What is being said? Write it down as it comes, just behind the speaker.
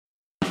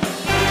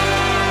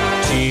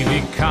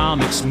TV,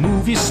 comics,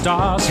 movie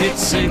stars, hit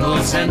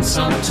singles and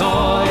some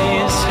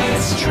toys.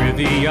 It's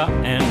trivia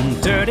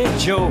and dirty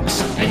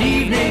jokes, an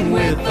evening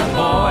with the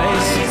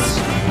boys.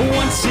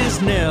 Once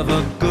is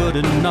never good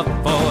enough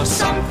for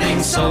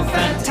something so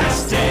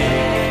fantastic.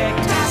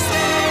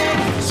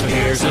 So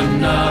here's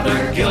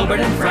another Gilbert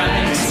and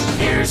Franks.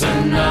 Here's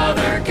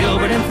another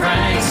Gilbert and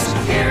Franks.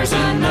 Here's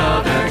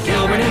another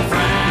Gilbert and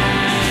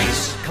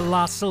Franks.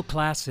 Colossal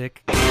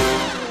classic.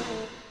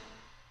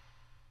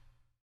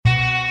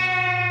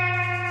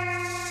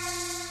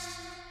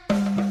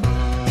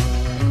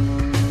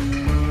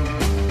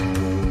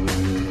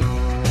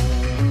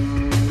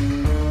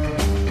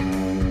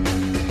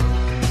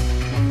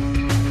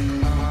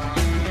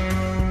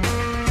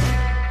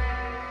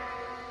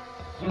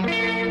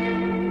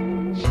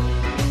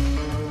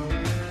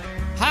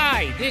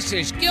 This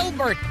is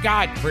Gilbert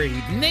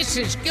Gottfried, and this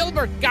is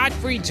Gilbert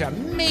Gottfried's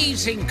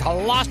amazing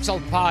Colossal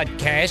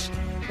podcast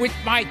with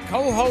my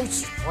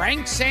co-host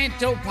Frank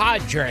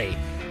Santopadre.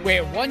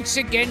 We're once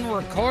again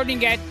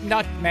recording at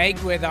Nutmeg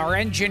with our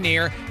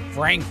engineer,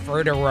 Frank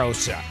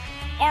Verderosa.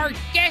 Our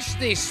guest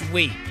this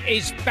week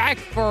is back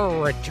for a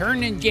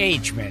return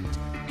engagement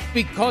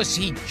because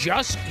he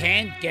just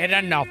can't get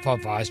enough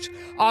of us.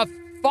 A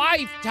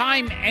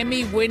 5-time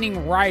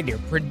Emmy-winning writer,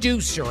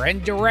 producer,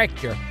 and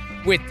director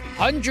with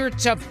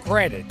hundreds of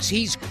credits.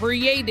 He's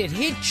created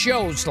hit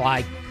shows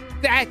like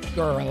That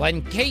Girl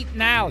and Kate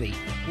and Allie,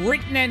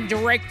 written and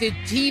directed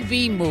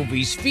TV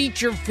movies,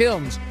 feature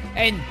films,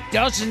 and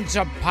dozens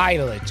of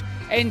pilots,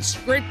 and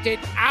scripted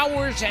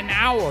hours and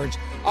hours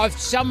of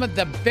some of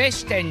the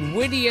best and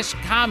wittiest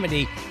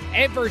comedy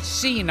ever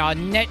seen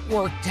on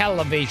network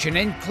television,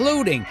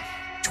 including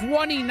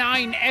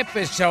 29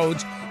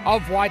 episodes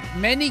of what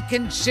many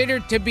consider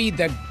to be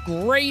the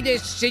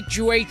greatest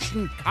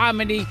situation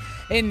comedy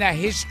in the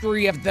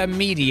history of the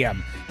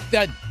medium,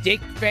 The Dick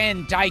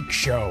Van Dyke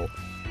Show.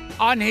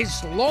 On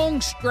his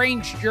long,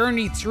 strange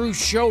journey through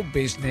show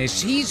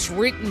business, he's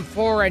written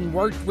for and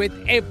worked with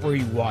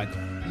everyone.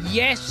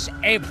 Yes,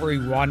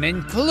 everyone,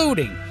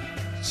 including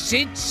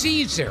Sid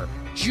Caesar,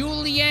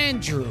 Julie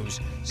Andrews,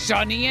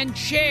 Sonny and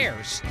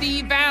Cher,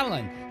 Steve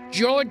Allen,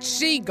 George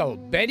Segal,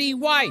 Betty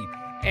White,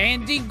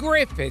 Andy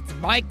Griffith,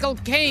 Michael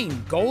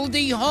Caine,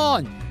 Goldie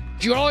Hawn,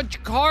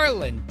 George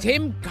Carlin,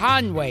 Tim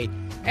Conway,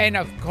 and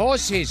of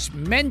course his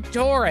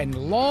mentor and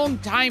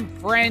longtime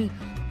friend,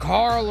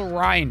 Carl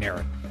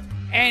Reiner.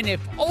 And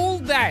if all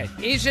that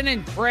isn't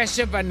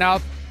impressive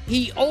enough,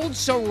 he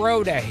also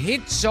wrote a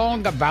hit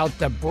song about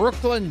the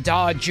Brooklyn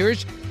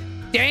Dodgers,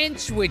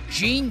 danced with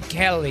Gene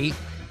Kelly,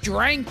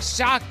 drank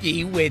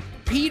sake with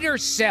Peter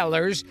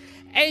Sellers,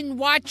 and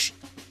watched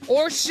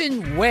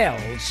Orson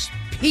Welles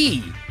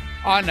pee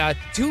on a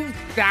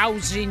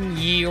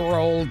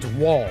 2,000-year-old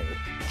wall.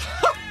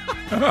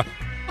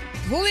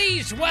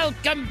 Please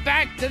welcome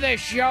back to the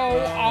show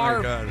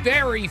our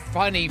very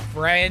funny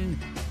friend,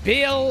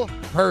 Bill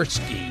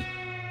Persky.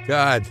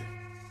 God,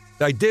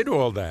 I did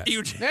all that.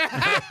 You did.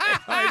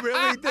 I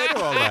really did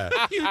all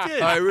that. You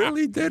did. I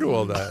really did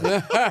all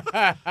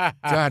that.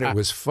 God, it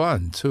was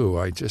fun, too.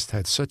 I just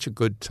had such a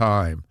good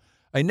time.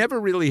 I never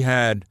really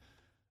had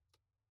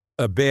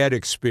a bad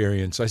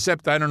experience,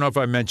 except I don't know if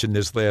I mentioned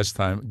this last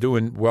time,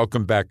 doing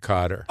Welcome Back,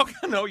 Kotter. Oh,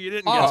 no, you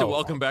didn't get to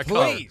Welcome Back,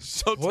 please, Kotter.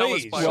 So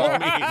please. tell us by all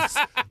means.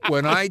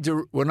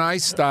 When I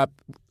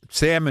stopped,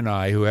 Sam and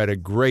I, who had a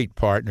great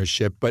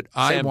partnership, but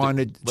Sam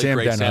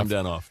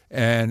Denoff.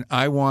 And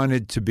I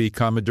wanted to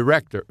become a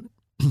director,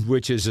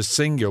 which is a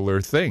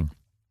singular thing.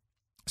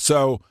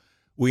 So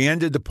we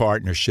ended the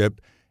partnership.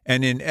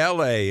 And in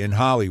L.A., in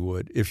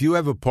Hollywood, if you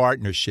have a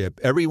partnership,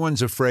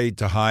 everyone's afraid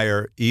to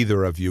hire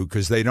either of you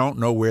because they don't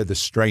know where the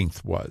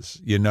strength was,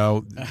 you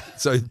know?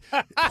 So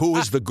who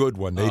was the good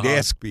one? They'd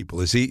ask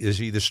people, is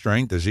he the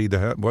strength? Is he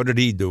the – what did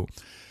he do?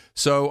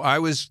 So I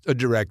was a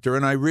director,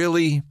 and I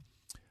really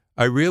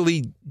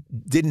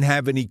didn't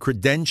have any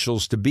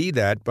credentials to be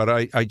that, but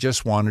I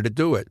just wanted to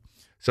do it.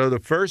 So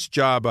the first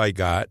job I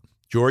got,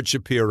 George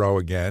Shapiro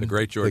again. The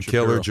great George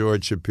Shapiro. The killer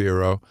George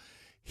Shapiro.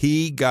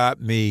 He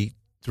got me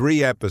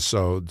 3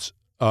 episodes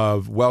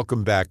of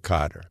Welcome Back,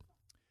 Kotter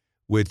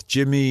with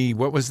Jimmy,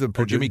 what was the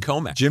producer? Jimmy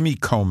Comack. Jimmy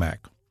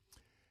Comack.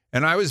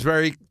 And I was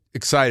very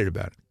excited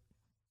about it.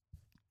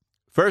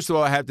 First of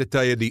all, I have to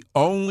tell you, the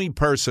only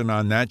person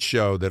on that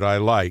show that I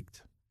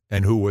liked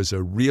and who was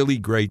a really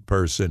great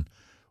person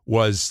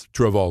was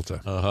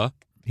Travolta. Uh-huh.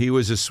 He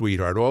was a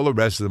sweetheart. All the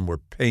rest of them were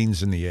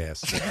pains in the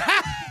ass.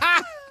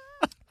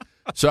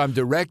 So I'm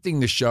directing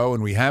the show,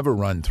 and we have a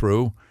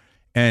run-through,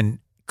 and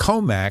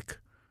Comack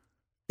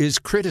is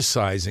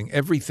criticizing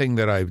everything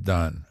that I've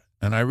done.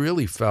 And I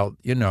really felt,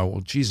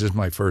 well, Jesus,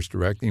 my first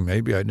directing,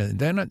 maybe I didn't.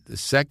 Then the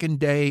second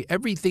day,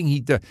 everything he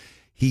did,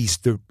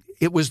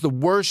 it was the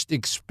worst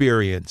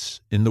experience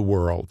in the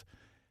world.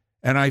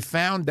 And I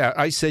found out,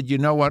 I said, you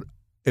know what?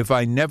 If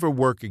I never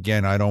work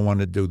again, I don't want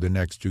to do the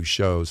next 2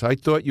 shows. I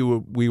thought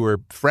we were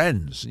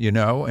friends,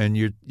 and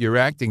you're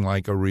acting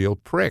like a real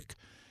prick.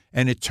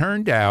 And it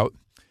turned out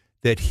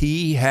that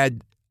he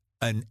had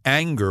an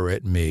anger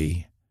at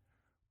me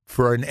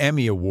for an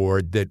Emmy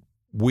Award that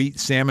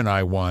Sam and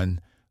I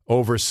won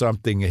over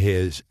something of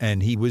his,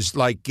 and he was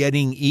like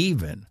getting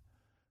even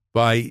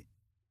by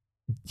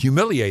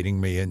humiliating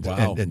me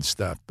and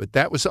stuff. But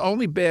that was the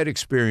only bad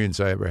experience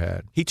I ever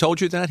had. He told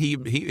you that?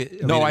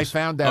 I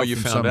found out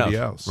from somebody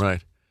else.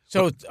 Right.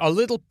 So a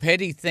little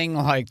petty thing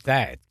like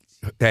that.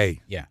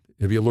 Hey. Yeah.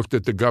 Have you looked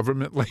at the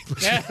government lately?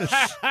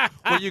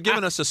 Well, you're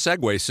giving us a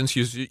segue since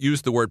you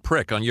used the word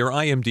prick on your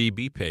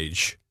IMDb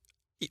page.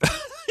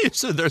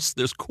 So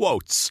there's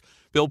quotes,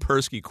 Bill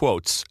Persky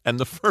quotes, and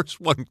the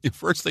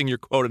first thing you're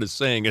quoted as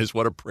saying is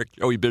what a prick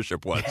Joey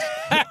Bishop was.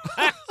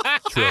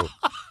 True.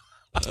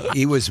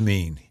 He was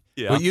mean.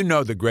 Yeah. Well, you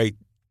know the great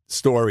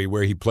story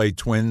where he played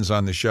twins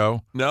on the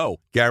show? No.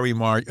 Gary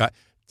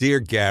dear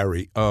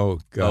Gary. Oh,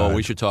 God. Oh,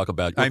 we should talk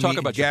about your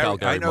pal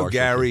Gary I know Marshall.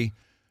 Gary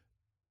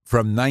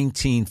from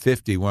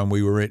 1950 when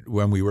we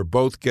were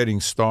both getting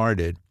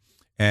started,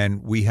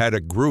 and we had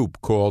a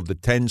group called the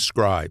 10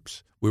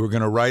 Scribes. We were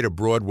going to write a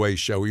Broadway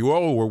show. We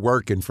all were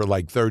working for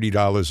like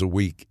 $30 a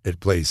week at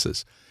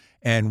places,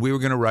 and we were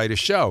going to write a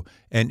show.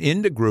 And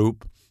in the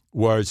group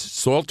was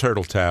Saul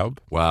Turtletaub.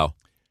 Wow.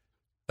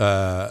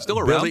 Still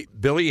around?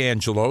 Billy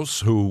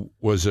Angelos, who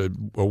was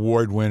an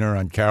award winner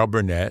on Carol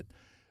Burnett,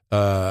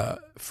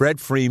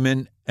 Fred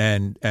Freeman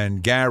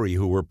and Gary,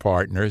 who were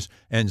partners,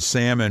 and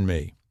Sam and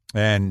me.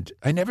 And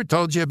I never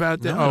told you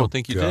about that? No, I don't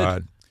think you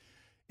did.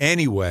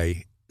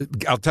 Anyway,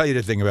 I'll tell you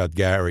the thing about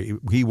Gary.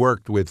 He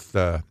worked with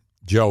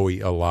Joey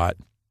a lot.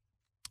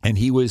 And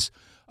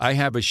I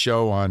have a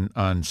show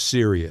on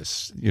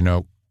Sirius,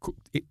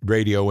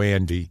 Radio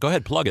Andy. Go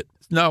ahead, plug it.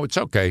 No, it's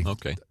okay.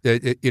 Okay.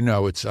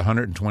 It's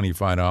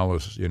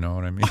 $125, you know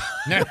what I mean?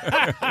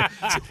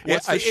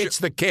 It's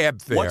the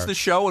cab fare. What's the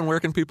show and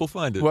where can people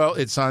find it? Well,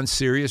 it's on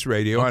Sirius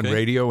Radio, on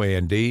Radio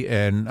Andy,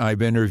 and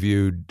I've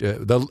interviewed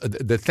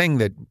the thing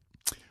that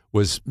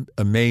was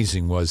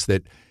amazing was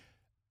that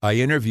I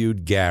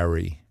interviewed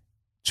Gary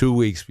 2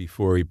 weeks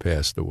before he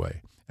passed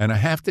away. And I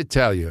have to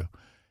tell you,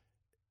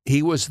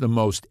 he was the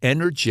most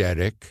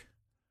energetic.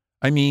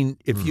 I mean,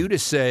 if you'd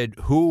have said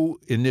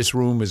who in this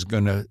room is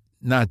going to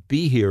not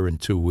be here in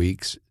 2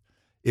 weeks,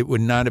 it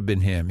would not have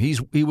been him.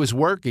 He was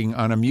working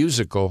on a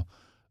musical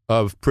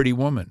of Pretty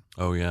Woman.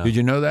 Oh, yeah. Did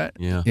you know that?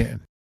 Yeah.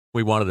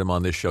 We wanted him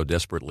on this show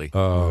desperately.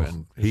 Oh,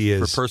 and he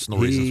is. For personal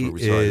reasons, we were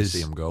sorry to see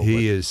him go.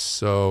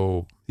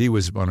 He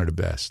was one of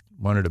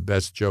the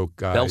best joke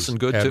guys. Belson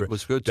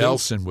was good, too.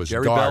 Belson was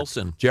Jerry dark.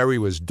 Belson. Jerry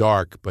was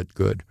dark, but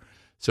good.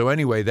 So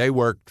anyway, they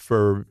worked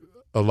for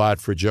a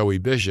lot for Joey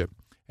Bishop,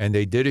 and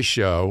they did a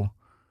show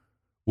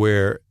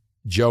where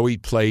Joey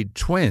played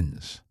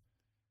twins,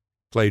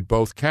 played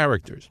both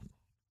characters.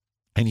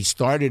 And he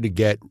started to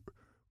get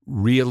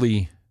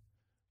really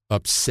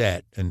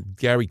upset, and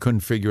Gary couldn't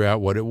figure out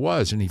what it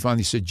was. And he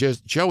finally said,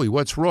 Joey,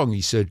 what's wrong?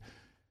 He said,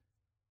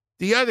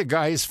 the other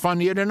guy is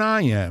funnier than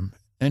I am.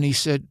 And he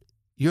said,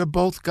 you're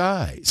both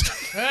guys.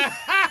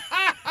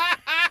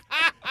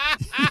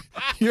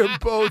 You're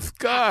both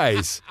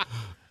guys.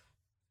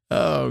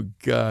 Oh,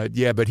 God.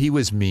 Yeah, but he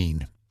was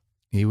mean.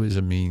 He was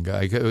a mean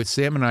guy.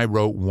 Sam and I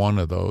wrote one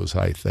of those,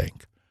 I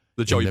think.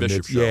 The Joey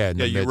Bishop show. Yeah,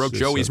 you wrote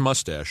Joey's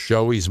Mustache.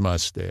 Joey's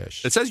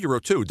Mustache. It says you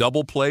wrote two.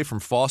 Double play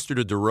from Foster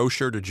to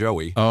DeRocher to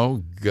Joey.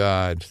 Oh,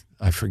 God.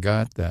 I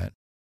forgot that.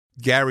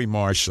 Gary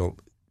Marshall,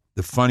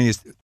 the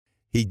funniest.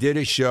 He did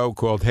a show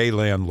called Hey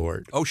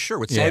Landlord. Oh, sure,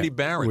 with Sandy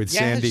Barron. With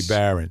Sandy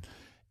Barron.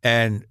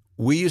 And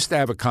we used to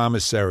have a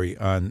commissary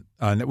on.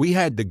 We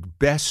had the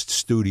best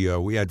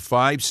studio. We had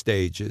 5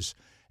 stages,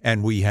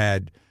 and we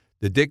had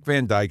the Dick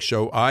Van Dyke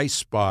Show, I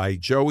Spy,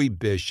 Joey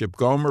Bishop,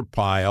 Gomer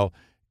Pyle,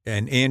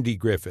 and Andy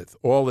Griffith,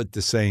 all at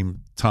the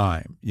same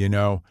time,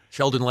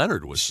 Sheldon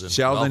Leonard was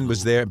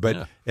there,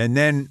 but and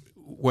then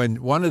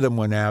when one of them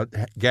went out,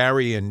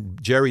 Gary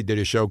and Jerry did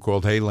a show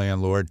called Hey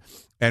Landlord,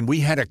 and we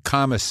had a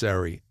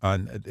commissary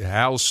on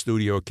Hal's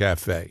Studio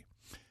Cafe,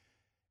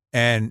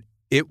 and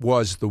it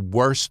was the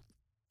worst.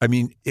 I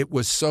mean, it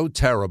was so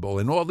terrible,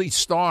 and all these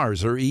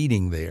stars are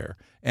eating there,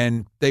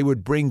 and they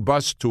would bring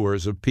bus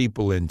tours of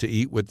people in to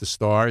eat with the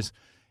stars,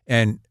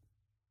 and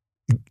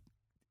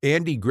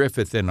Andy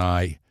Griffith and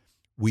I,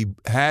 we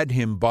had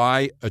him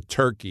buy a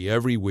turkey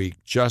every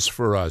week just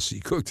for us. He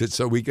cooked it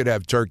so we could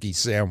have turkey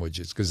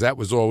sandwiches because that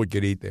was all we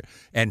could eat there.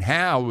 And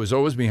Hal was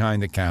always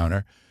behind the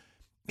counter.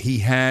 He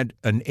had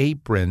an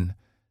apron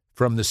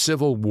from the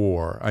Civil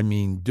War,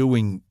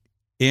 doing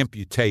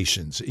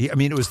amputations.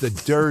 It was the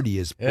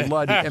dirtiest,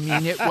 bloody.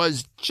 It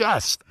was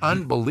just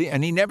unbelievable.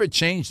 And he never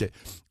changed it.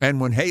 And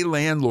when Hey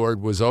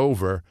Landlord was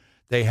over,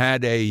 they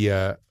had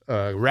a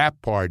rap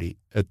party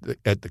at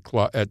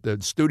the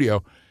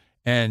studio,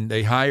 and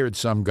they hired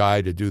some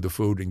guy to do the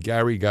food. And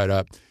Gary got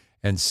up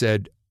and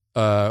said,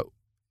 "The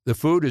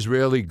food is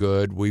really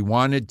good. We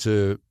wanted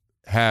to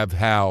have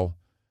Hal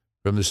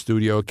from the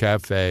Studio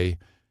Cafe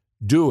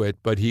do it,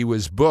 but he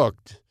was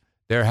booked.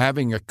 They're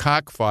having a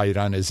cockfight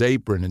on his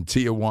apron in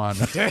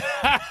Tijuana."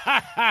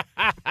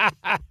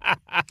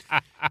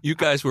 You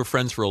guys were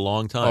friends for a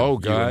long time. Oh, you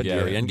and God,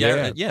 Gary. yeah. And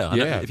Gary,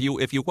 Yeah.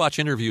 If you watch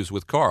interviews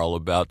with Carl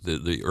about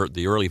the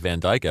early Van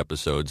Dyke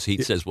episodes,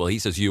 he says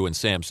you and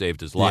Sam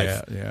saved his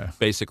life. Yeah.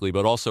 Basically,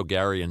 but also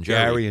Gary and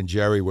Jerry. Gary and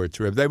Jerry were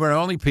terrific. They were the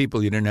only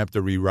people you didn't have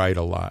to rewrite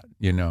a lot.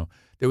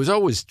 There was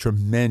always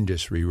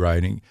tremendous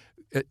rewriting.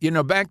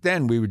 Back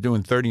then we were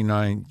doing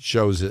 39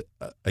 shows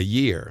a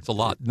year. It's a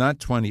lot. Not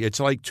 20. It's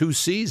like 2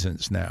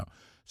 seasons now.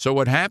 So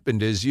what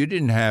happened is you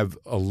didn't have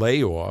a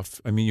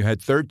layoff. I mean, you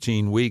had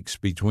 13 weeks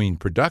between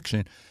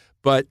production,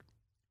 but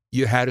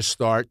you had to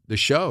start the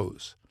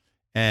shows.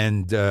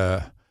 And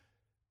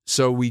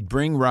so we'd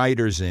bring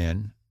writers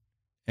in,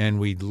 and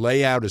we'd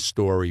lay out a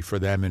story for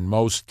them in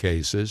most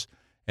cases,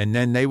 and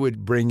then they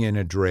would bring in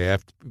a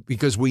draft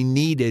because we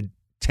needed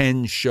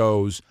 10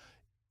 shows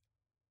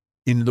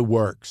in the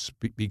works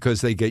because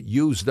they get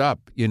used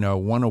up,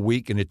 one a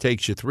week, and it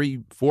takes you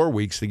 3-4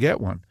 weeks to get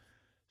one.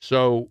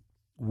 So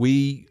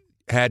we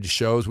had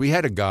shows. We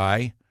had a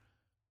guy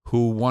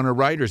who won a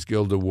Writers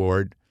Guild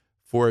Award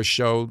for a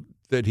show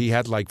that he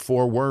had like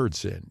 4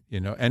 words in,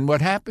 And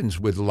what happens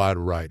with a lot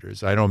of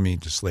writers, I don't mean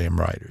to slam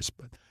writers,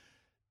 but,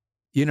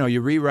 you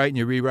rewrite,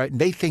 and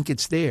they think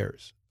it's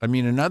theirs. I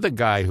mean, another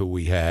guy who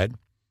we had,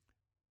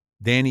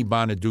 Danny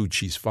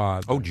Bonaducci's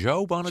father. Oh,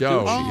 Joe Bonaducci.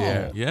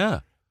 Joe,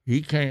 yeah.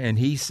 He came and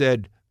he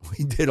said,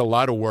 we did a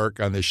lot of work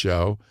on the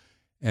show.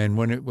 And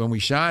when we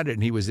shot it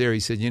and he was there, he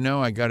said,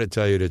 I got to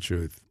tell you the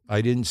truth. I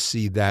didn't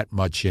see that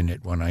much in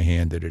it when I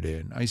handed it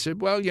in. I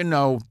said, well,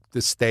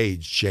 the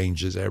stage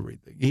changes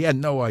everything. He had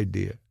no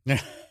idea.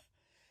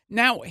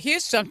 Now,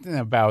 here's something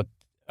about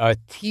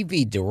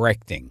TV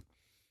directing.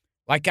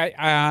 Like,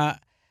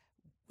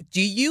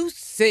 do you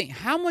think,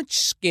 how much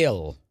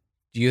skill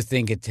do you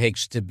think it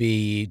takes to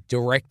be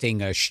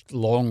directing a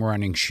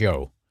long-running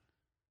show?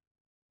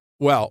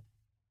 Well,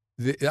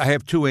 I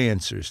have 2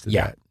 answers to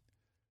that.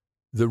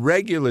 The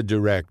regular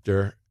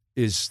director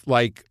is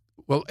like,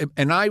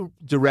 and I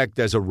direct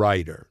as a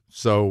writer,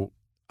 so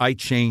I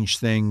change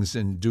things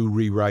and do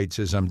rewrites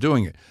as I'm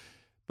doing it.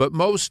 But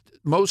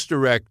most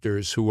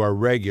directors who are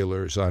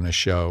regulars on a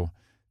show,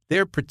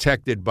 they're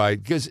protected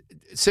because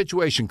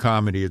situation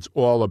comedy, it's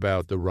all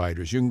about the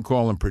writers. You can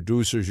call them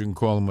producers, you can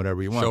call them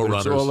whatever you want. But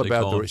it's all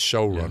about the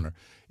showrunner.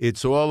 Yeah.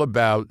 It's all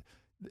about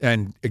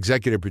an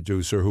executive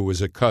producer who is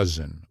a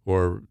cousin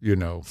or,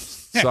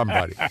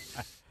 somebody.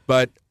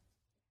 But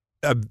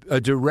a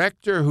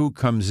director who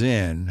comes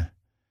in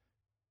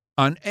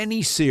on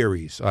any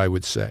series, I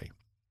would say,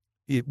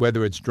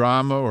 whether it's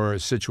drama or a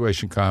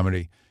situation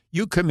comedy,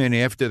 you come in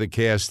after the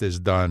cast has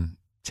done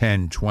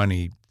 10,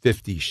 20,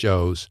 50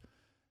 shows.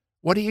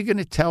 What are you going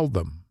to tell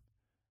them?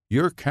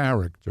 Your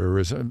character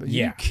is, are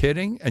you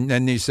kidding? And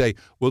then you say,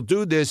 well,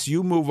 do this,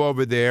 you move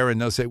over there. And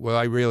they'll say, well,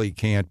 I really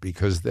can't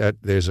because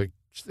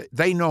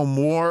they know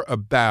more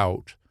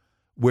about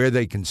where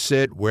they can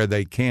sit, where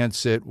they can't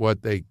sit,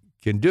 what they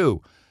can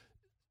do.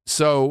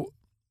 So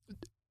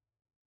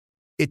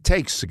it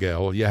takes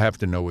skill. You have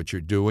to know what you're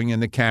doing.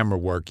 And the camera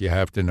work, you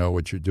have to know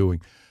what you're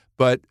doing.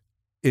 But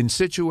in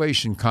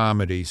situation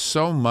comedy,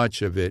 so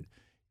much of it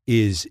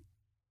is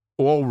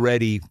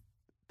already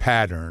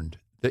patterned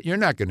that you're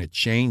not going to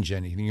change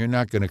anything. You're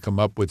not going to come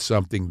up with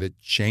something that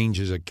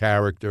changes a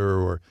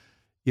character or,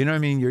 you know what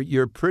I mean?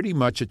 You're pretty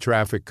much a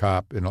traffic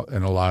cop in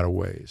a lot of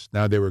ways.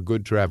 Now, there were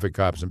good traffic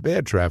cops and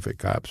bad traffic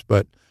cops,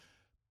 but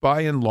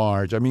by and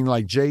large, I mean,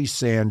 like Jay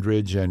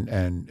Sandridge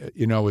and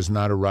was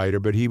not a writer,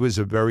 but he was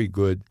a very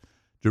good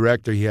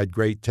director. He had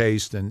great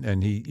taste,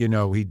 and he,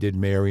 he did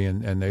Mary,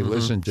 and they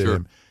listened to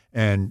him.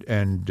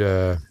 And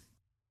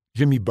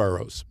Jimmy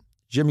Burrows.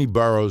 Jimmy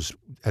Burrows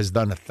has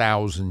done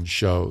 1,000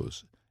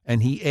 shows,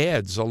 and he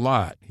adds a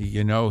lot. He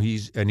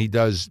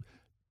does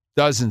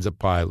dozens of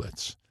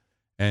pilots,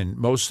 and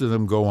most of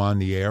them go on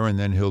the air, and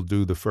then he'll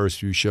do the first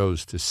few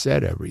shows to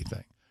set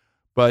everything.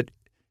 But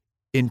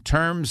in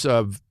terms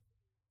of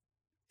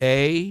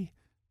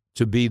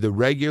to be the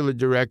regular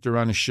director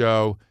on a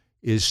show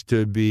is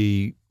to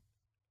be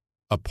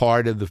a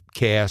part of the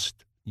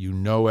cast. You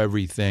know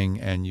everything,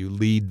 and you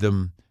lead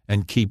them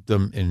and keep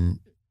them in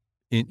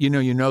the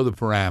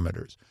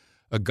parameters.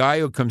 A guy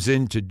who comes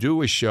in to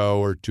do a show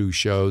or 2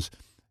 shows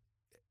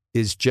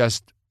is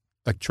just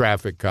a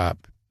traffic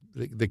cop.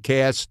 The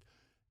cast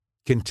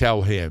can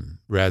tell him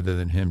rather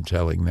than him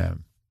telling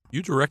them.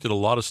 You directed a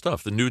lot of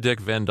stuff. The New Dick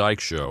Van Dyke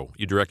Show.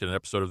 You directed an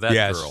episode of that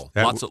girl.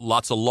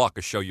 Lots of Luck,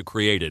 a show you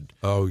created.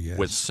 Oh, yes.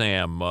 With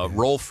Sam.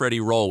 Roll, Freddie,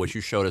 Roll, which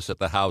you showed us at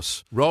the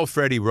house. Roll,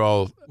 Freddie,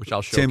 Roll. Which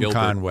I'll show Tim Gilbert.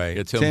 Conway.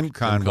 Yeah, Tim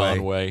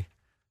Conway.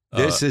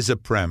 This is a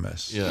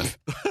premise. Yeah.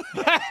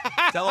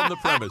 Tell him the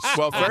premise.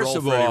 Well, first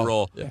of Freddie, all,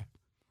 Roll.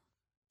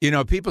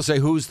 Yeah. People say,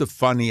 who's the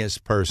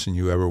funniest person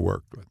you ever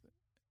worked with?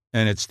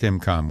 And it's Tim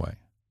Conway.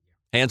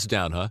 Hands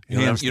down, huh? You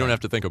don't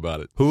have to think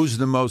about it. Who's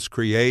the most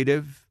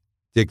creative?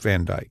 Dick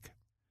Van Dyke.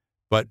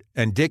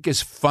 And Dick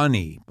is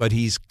funny, but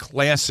he's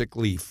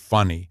classically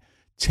funny.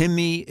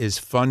 Timmy is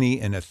funny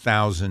in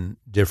 1,000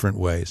 different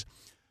ways.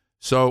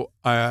 So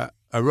I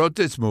wrote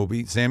this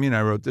movie, Sammy and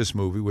I wrote this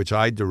movie, which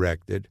I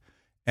directed,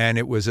 and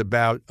it was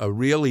about a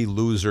really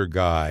loser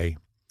guy,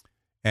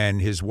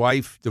 and his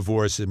wife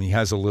divorced him. He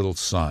has a little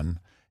son,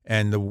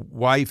 and the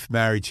wife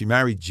she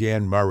married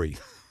Jan Murray.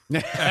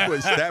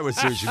 that was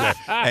who she married.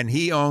 And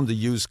he owned a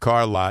used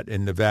car lot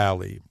in the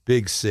Valley,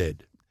 Big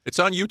Sid. It's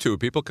on YouTube.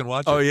 People can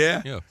watch it. Oh,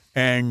 yeah? Yeah.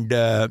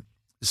 And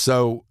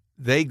so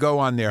they go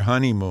on their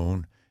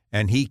honeymoon,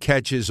 and he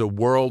catches a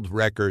world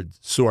record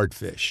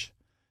swordfish.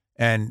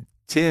 And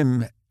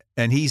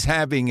he's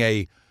having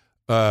a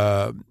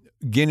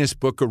Guinness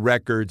Book of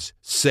Records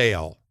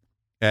sale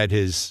at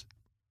his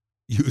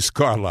used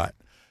car lot.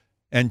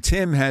 And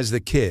Tim has the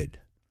kid,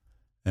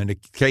 and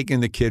taking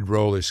the kid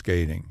roller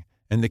skating.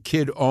 And the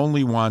kid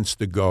only wants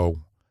to go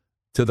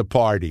to the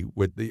party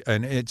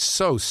and it's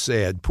so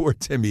sad. Poor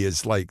Timmy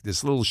is like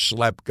this little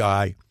schlep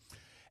guy.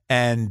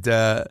 And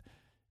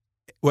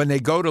when they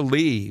go to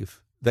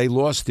leave, they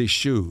lost his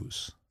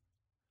shoes.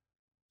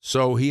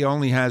 So he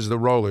only has the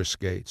roller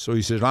skates. So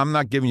he says, I'm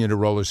not giving you the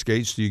roller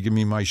skates till you give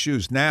me my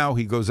shoes. Now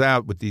he goes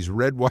out with these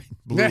red, white,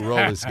 blue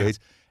roller skates.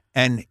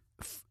 And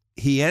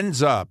he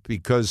ends up,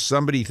 because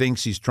somebody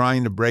thinks he's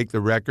trying to break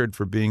the record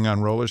for being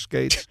on roller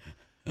skates,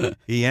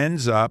 he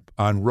ends up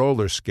on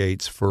roller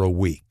skates for a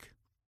week.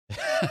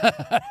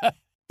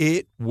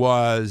 It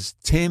was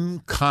Tim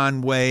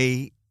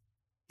Conway.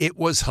 It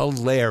was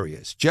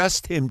hilarious.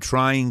 Just him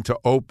trying to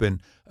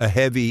open a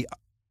heavy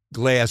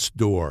glass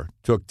door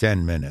took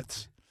 10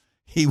 minutes.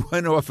 He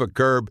went off a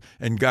curb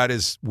and got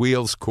his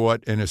wheels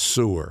caught in a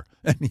sewer.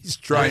 And he's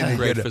trying to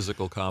great get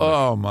physical comedy.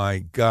 Oh, my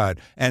God.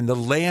 And the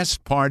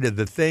last part of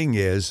the thing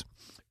is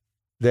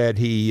that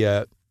he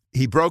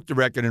broke the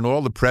record, and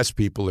all the press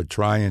people are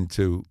trying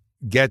to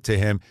get to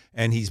him,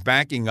 and he's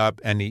backing up,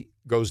 and he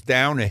goes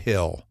down a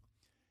hill,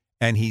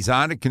 and he's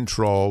out of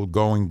control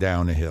going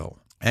down a hill.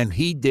 And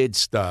he did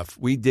stuff.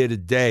 We did a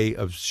day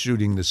of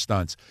shooting the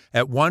stunts.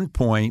 At one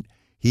point,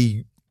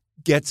 he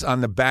gets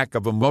on the back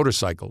of a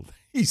motorcycle.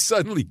 He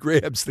suddenly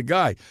grabs the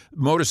guy.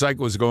 The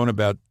motorcycle was going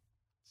about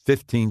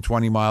 15,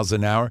 20 miles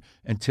an hour,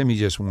 and Timmy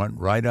just went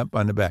right up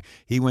on the back.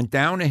 He went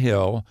down a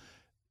hill.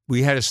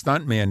 We had a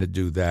stuntman to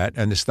do that,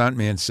 and the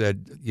stuntman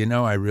said,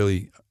 I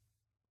really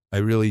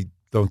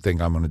don't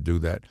think I'm going to do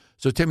that.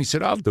 So Timmy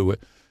said, I'll do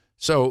it.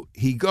 So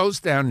he goes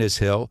down this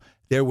hill.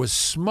 There was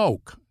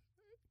smoke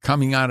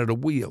coming out of the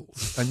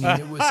wheels. I mean,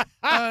 it was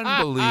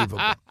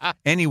unbelievable.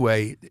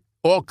 Anyway,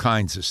 all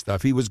kinds of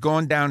stuff. He was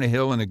going down a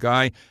hill, and a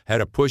guy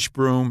had a push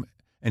broom,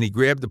 and he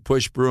grabbed the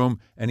push broom,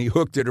 and he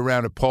hooked it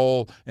around a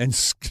pole and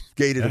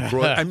skated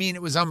across. I mean,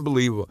 it was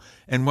unbelievable.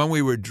 And when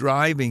we were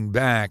driving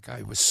back,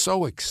 I was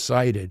so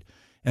excited.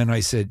 And I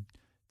said,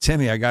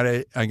 Timmy, I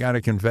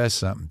gotta confess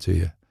something to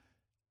you.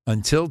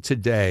 Until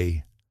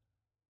today,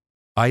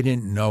 I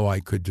didn't know I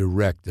could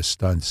direct a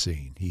stunt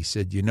scene. He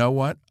said, you know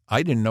what?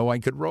 I didn't know I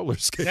could roller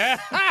skate.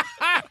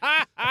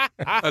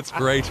 That's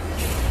great.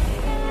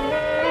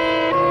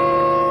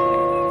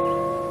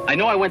 I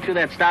know I went through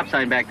that stop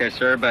sign back there,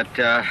 sir, but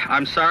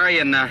I'm sorry,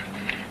 and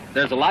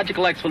there's a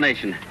logical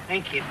explanation.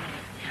 Thank you.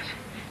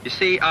 You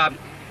see,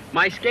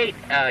 my skate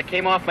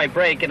came off my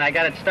brake, and I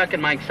got it stuck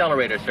in my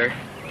accelerator, sir.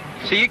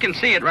 So you can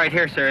see it right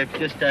here, sir. If you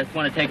just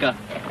want to take a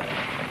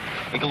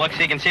look,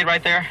 so you can see it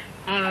right there.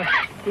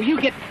 Will you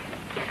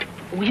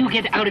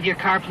get out of your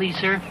car, please,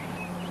 sir?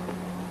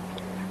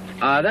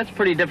 That's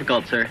pretty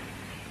difficult, sir.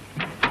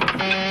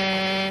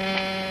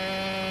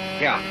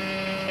 Yeah.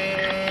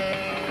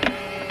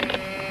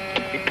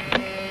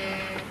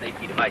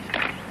 Safety device.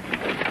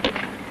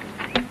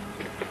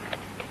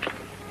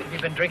 Have you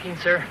been drinking,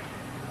 sir?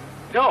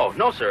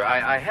 No, sir,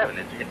 I haven't.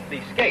 It's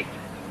the skate.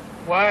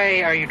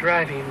 Why are you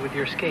driving with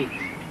your skates?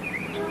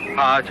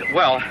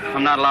 Well,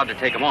 I'm not allowed to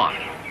take them off.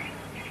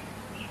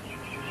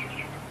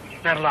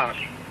 Not allowed.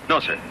 No,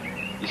 sir.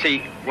 You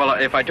see, well,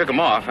 if I took them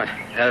off,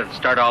 I'd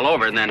start all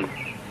over, and then,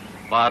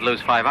 well, I'd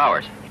lose 5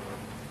 hours.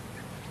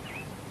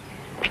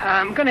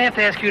 I'm going to have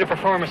to ask you to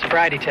perform a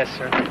sobriety test,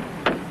 sir.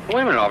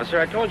 Wait a minute, officer.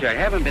 I told you I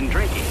haven't been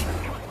drinking.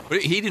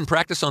 But he didn't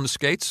practice on the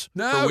skates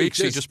No, for weeks.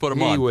 He just put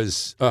them on. He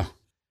was...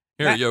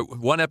 Here,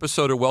 one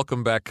episode of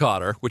Welcome Back,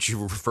 Kotter, which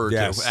you referred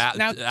Yes. to.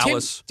 Now,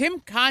 Alice. Tim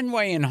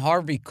Conway and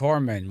Harvey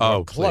Korman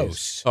were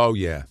close. Please. Oh,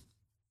 yeah.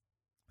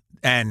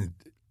 And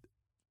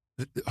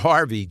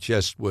Harvey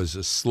just was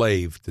a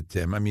slave to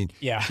Tim. I mean,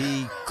 Yeah.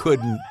 he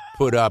couldn't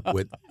put up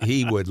with,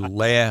 he would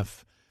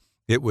laugh.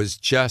 It was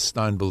just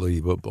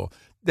unbelievable.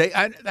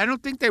 I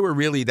don't think they were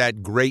really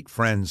that great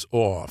friends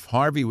off.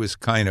 Harvey was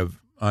kind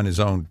of on his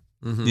own,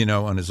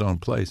 on his own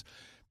place.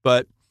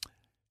 But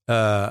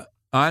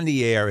on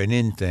the air and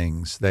in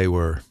things, they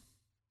were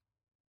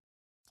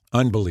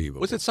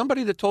unbelievable. Was it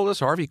somebody that told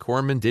us Harvey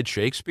Korman did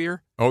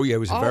Shakespeare? Oh, yeah, it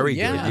was very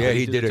yeah. good. Yeah,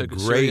 he did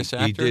serious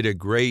actor? he did a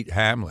great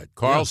Hamlet.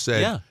 Carl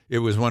said yeah. it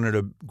was one of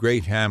the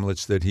great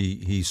Hamlets that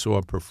he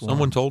saw perform.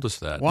 Someone told us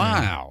that.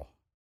 Wow.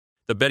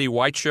 The Betty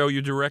White show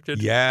you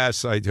directed?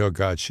 Yes, I do. Oh,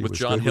 God, she With was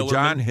John good. With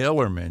John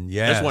Hillerman,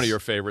 yes. That's one of your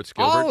favorites,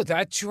 Gilbert. Oh,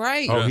 that's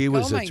right. Oh, he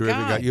was a my terrific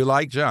guy. God. You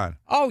like John?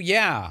 Oh,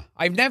 yeah.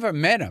 I've never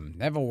met him,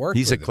 never worked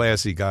He's with a him.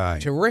 classy guy.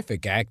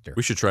 Terrific actor.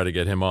 We should try to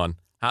get him on.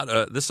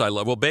 This I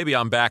love. Well, Baby,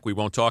 I'm Back. We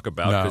won't talk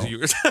about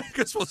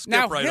because we'll skip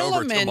now, right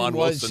over to Hillerman Lamont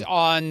was Wilson.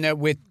 on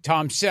with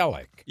Tom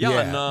Selleck. On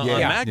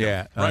Magnum.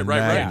 Yeah,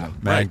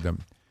 Right. Magnum.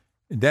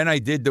 Then I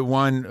did the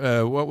one.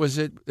 What was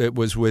it? It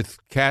was with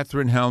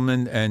Catherine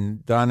Hellman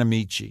and Donna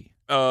Michi.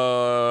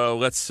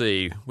 Let's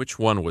see. Which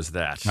one was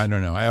that? I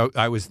don't know.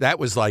 I was that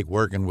was like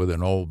working with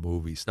an old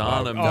movie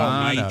star. Donna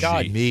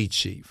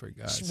Michi, for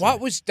God's sake. What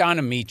was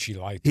Donna Michi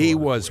like? He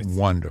was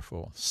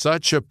wonderful.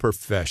 Such a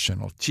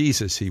professional.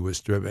 Jesus, he was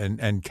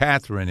driven. And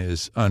Catherine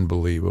is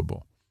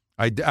unbelievable.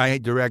 I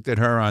directed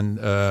her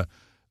on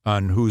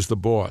Who's the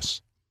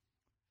Boss.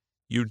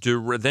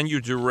 Then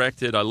you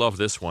directed, I love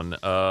this one,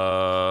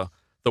 The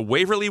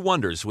Waverly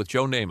Wonders with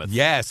Joe Namath.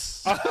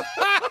 Yes.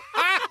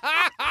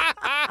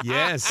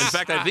 Yes. In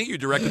fact, I think you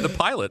directed the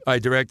pilot. I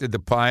directed the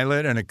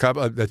pilot and a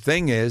couple. The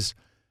thing is,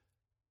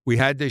 we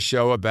had this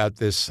show about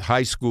this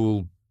high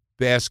school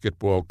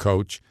basketball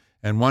coach,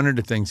 and one of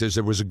the things is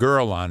there was a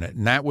girl on it,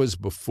 and that was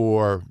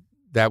before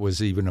that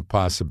was even a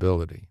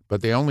possibility.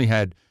 But they only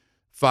had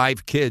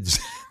 5 kids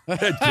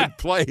that could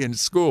play in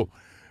school.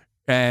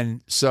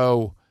 And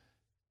so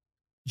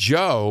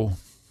Joe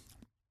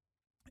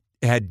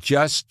had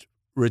just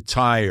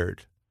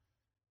retired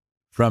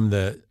from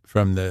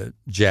the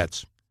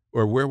Jets.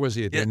 Or where was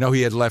he? Yeah. No,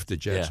 he had left the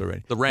Jets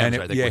already. The Rams,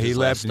 I think. Yeah, was he his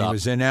left, last and he stop.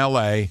 was in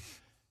L.A.,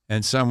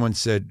 and someone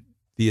said,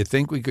 do you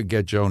think we could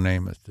get Joe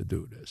Namath to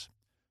do this?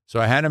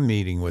 So I had a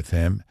meeting with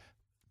him.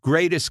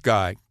 Greatest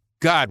guy.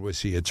 God,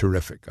 was he a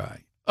terrific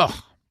guy.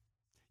 Oh,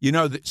 you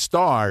know, the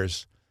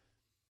stars,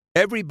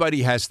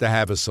 everybody has to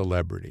have a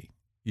celebrity.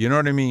 You know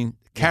what I mean?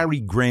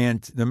 Cary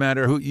Grant, no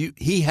matter who,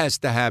 he has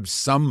to have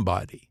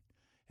somebody.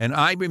 And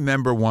I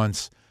remember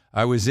once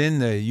I was in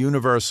the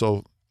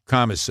Universal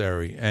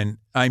commissary, and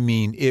I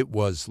mean, it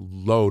was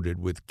loaded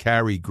with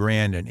Cary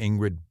Grant and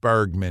Ingrid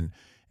Bergman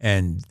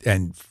and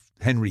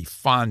Henry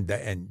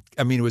Fonda, and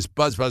I mean, it was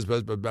buzz,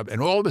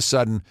 and all of a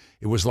sudden,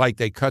 it was like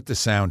they cut the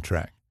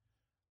soundtrack.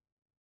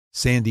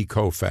 Sandy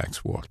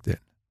Koufax walked in.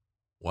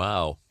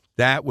 Wow.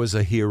 That was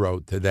a hero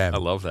to them. I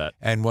love that.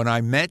 And when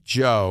I met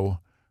Joe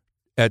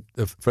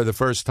for the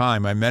first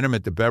time, I met him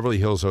at the Beverly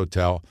Hills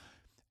Hotel,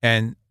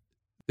 and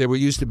there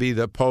used to be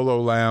the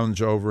Polo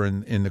Lounge over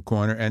in the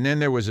corner, and then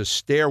there was a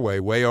stairway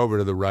way over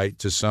to the right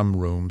to some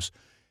rooms,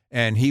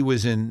 and he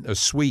was in a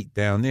suite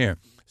down there.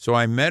 So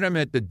I met him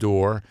at the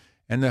door,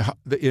 and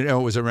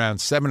it was around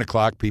 7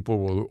 o'clock. People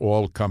were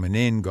all coming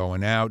in,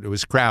 going out. It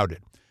was crowded.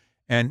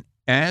 And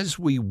as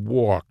we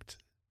walked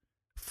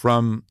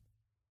from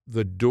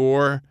the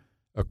door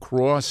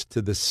across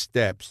to the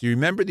steps, do you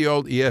remember the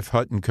old E.F.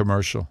 Hutton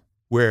commercial?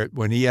 Where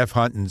when E.F.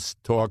 Hutton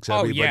talks,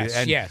 everybody,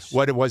 yes.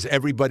 What it was,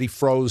 everybody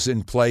froze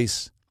in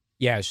place.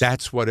 Yes.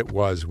 That's what it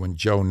was when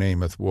Joe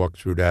Namath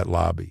walked through that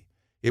lobby.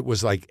 It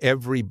was like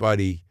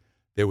everybody,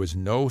 there was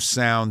no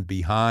sound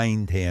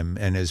behind him,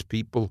 and as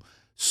people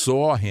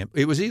saw him,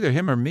 it was either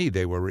him or me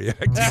they were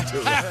reacting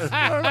to.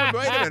 I don't know,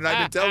 wait a minute,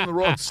 I've been telling the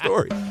wrong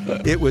story.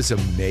 It was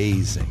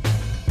amazing.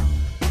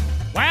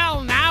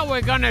 Well, now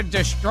we're going to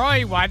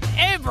destroy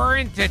whatever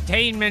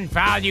entertainment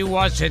value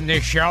was in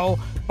the show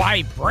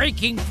by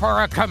breaking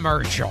for a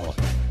commercial.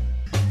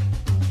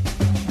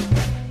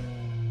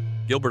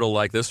 Gilbert will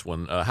like this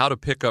one. How to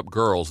Pick Up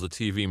Girls, the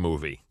TV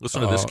movie.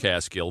 Listen to this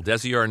cast, Gil.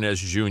 Desi Arnaz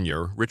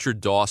Jr.,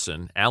 Richard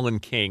Dawson, Alan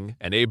King,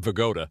 and Abe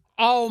Vigoda.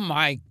 Oh,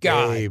 my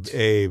God.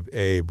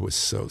 Abe was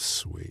so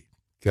sweet.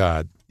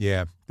 God,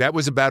 yeah. That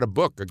was about a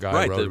book a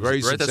guy wrote, a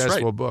very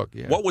successful book.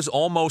 Yeah. What was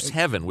Almost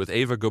Heaven with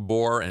Ava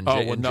Gabor and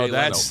Jay Leno?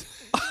 That's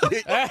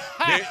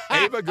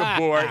Ava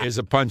Gabor is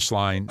a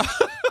punchline.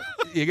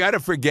 You got to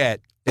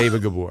forget Ava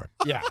Gabor.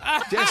 Yeah.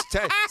 Just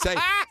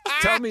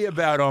tell me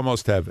about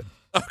Almost Heaven.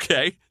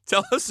 Okay,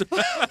 tell us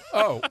about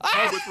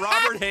with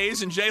Robert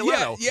Hayes and Jay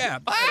Leno. Yeah.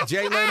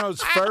 Jay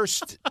Leno's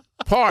first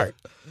part.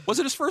 Was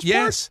it his first part?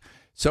 Yes.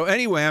 So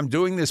anyway, I'm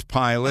doing this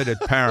pilot at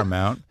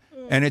Paramount,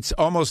 and it's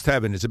Almost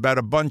Heaven. It's about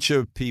a bunch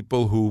of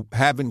people who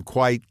haven't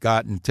quite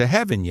gotten to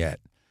heaven yet,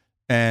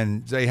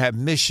 and they have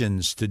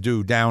missions to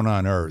do down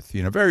on Earth,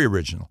 very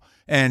original.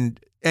 And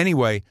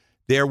anyway,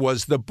 there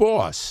was the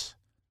boss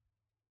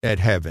at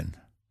heaven,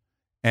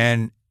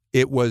 and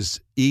it was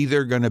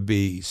either going to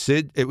be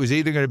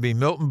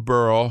Milton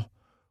Berle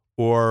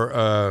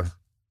or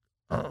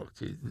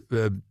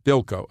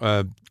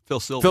Bilko, Phil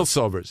Silvers. Phil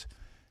Silvers.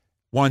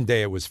 One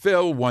day it was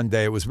Phil, one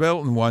day it was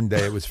Milton, one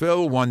day it was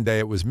Phil, one day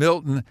it was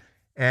Milton.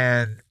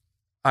 And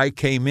I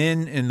came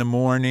in the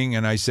morning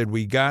and I said,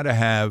 we got to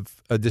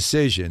have a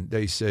decision.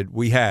 They said,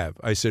 we have.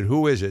 I said,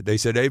 who is it? They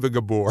said, Ava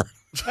Gabor.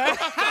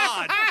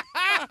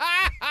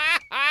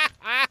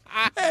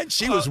 And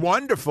she was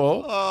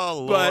wonderful.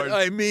 Oh, Lord. But,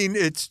 I mean,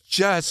 it's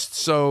just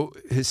so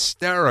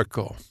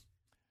hysterical.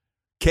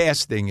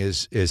 Casting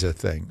is a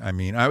thing. I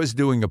mean, I was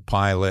doing a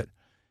pilot,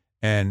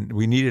 and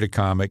we needed a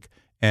comic,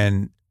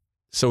 and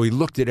so we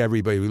looked at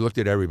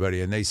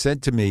everybody, and they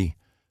said to me,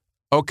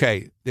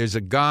 okay, there's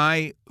a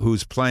guy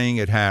who's playing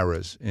at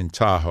Harrah's in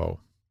Tahoe.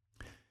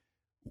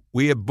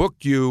 we have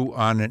booked you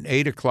on an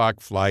 8 o'clock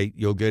flight.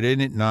 You'll get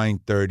in at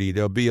 9:30.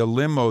 There'll be a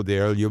limo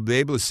there. You'll be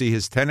able to see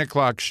his 10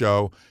 o'clock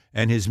show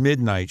and his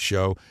midnight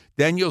show.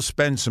 Then you'll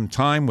spend some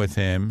time with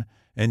him,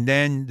 and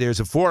then there's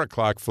a 4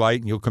 o'clock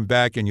flight, and you'll come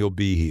back and you'll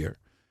be here.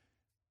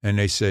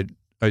 And I said,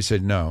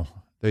 no.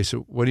 They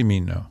said, what do you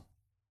mean no?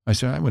 I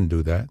said, I wouldn't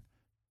do that.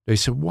 They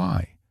said,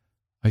 why?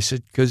 I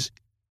said, because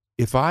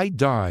if I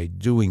died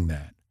doing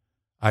that,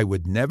 I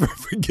would never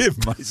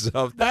forgive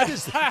myself. That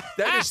is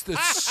the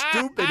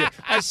stupidest.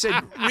 I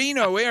said,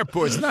 Reno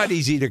Airport's not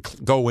easy to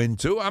go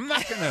into. I'm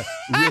not going to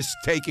risk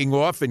taking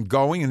off and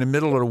going in the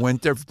middle of the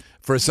winter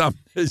for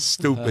something as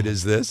stupid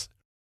as this.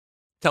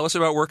 Tell us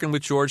about working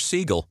with George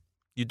Segal.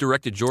 You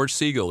directed George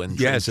Segal in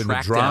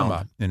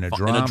in a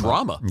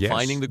drama. Yes.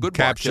 Finding the Good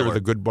Bar Killer. Capture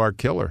the Good Bar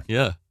Killer.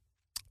 Yeah.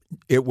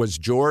 It was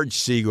George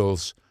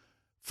Segal's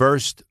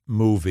first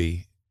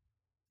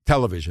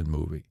television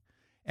movie.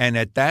 And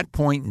at that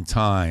point in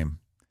time,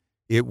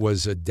 it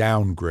was a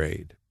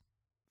downgrade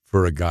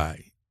for a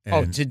guy.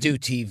 And to do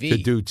TV. To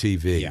do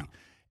TV. Yeah.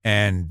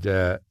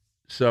 And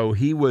so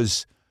he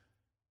was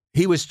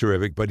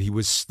terrific, but he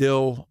was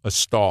still a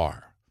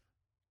star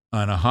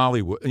on a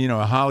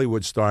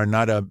Hollywood star,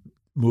 not a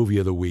movie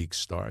of the week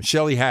star.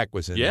 Shelley Hack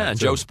was in that. Yeah, and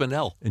too. Joe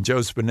Spinell. And Joe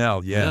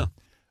Spinell, yeah.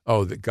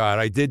 Oh, God,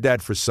 I did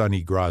that for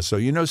Sonny Grasso.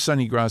 You know who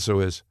Sonny Grasso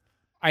is?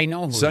 I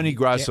know who Sonny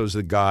Grasso's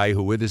the guy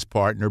who, with his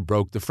partner,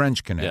 broke the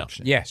French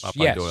Connection. Yeah.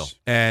 Yes. Doyle.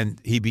 And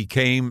he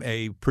became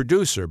a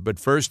producer, but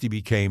first he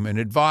became an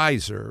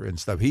advisor and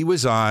stuff. He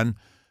was an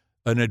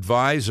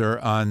advisor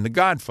on The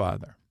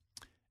Godfather.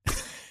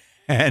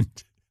 And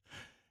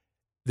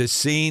the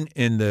scene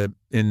in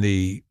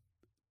the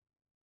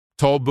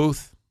toll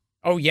booth.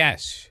 Oh,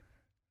 yes.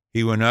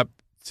 He went up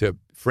to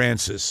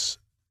Francis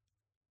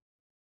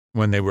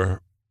when they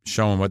were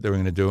showing what they were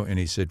going to do, and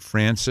he said,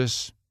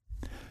 Francis,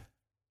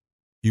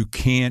 you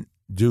can't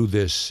do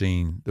this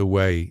scene the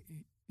way,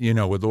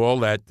 with all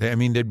that. I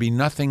mean, there'd be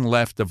nothing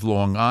left of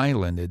Long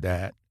Island at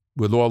that,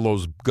 with all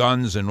those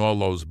guns and all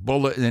those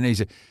bullets. And he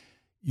said,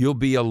 you'll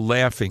be a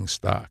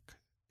laughingstock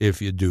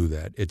if you do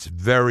that. It's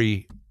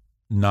very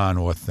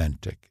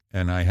non-authentic,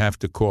 and I have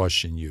to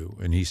caution you.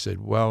 And he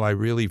said, well, I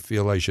really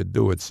feel I should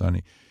do it,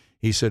 Sonny.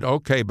 He said,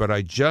 okay, but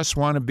I just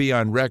want to be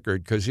on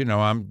record because,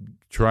 I'm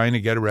trying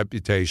to get a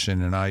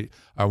reputation, and I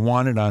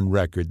want it on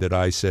record that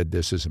I said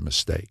this is a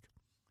mistake.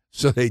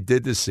 So they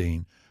did the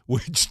scene,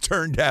 which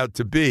turned out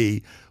to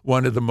be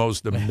one of the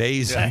most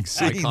amazing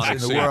scenes in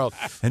the world.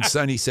 And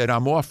Sonny said,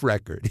 I'm off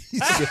record. He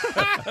said,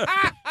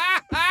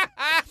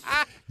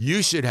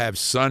 you should have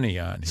Sonny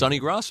on here. Sonny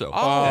Grasso.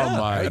 Oh,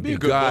 my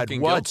God.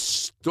 What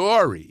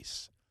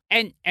stories.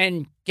 And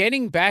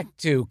getting back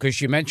to, because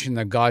you mentioned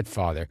The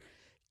Godfather,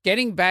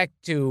 getting back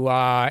to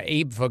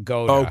Abe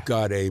Vigoda. Oh,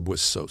 God, Abe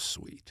was so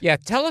sweet. Yeah,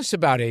 tell us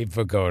about Abe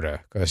Vigoda,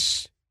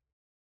 because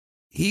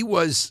he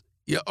was...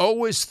 You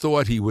always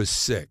thought he was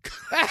sick.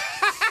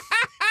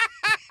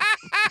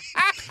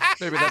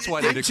 Maybe that's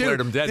why they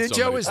declared him dead. Did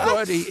you always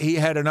thought he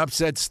had an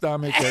upset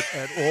stomach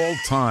at all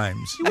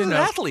times? He was an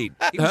athlete.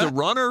 He was a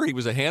runner. He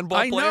was a handball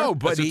player. I know,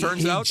 but as it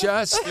turns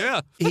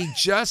out. He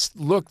just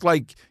looked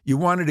like you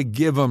wanted to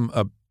give him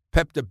a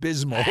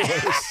Pepto-Bismol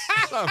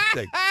or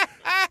something.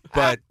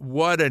 But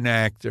what an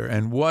actor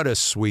and what a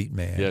sweet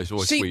man. Yeah, he's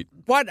always sweet.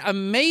 What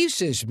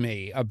amazes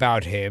me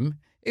about him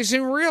is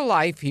in real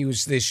life, he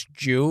was this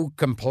Jew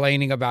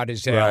complaining about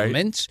his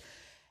ailments.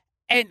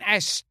 And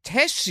as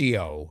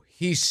Tessio,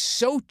 he's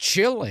so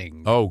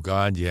chilling. Oh,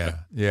 God,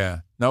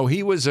 yeah. No,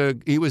 he was a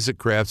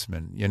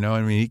craftsman,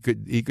 I mean,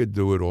 he could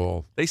do it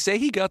all. They say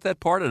he got that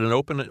part at an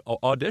open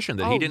audition,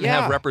 that he didn't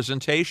have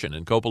representation,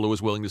 and Coppola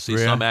was willing to see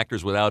some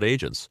actors without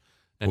agents.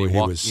 And he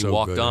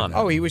walked on.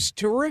 Oh, he was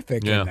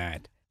terrific in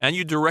that. And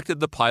you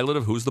directed the pilot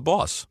of Who's the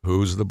Boss?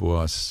 Who's the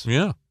Boss?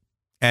 Yeah.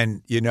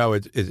 And,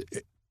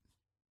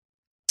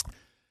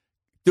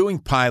 doing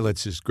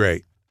pilots is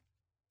great.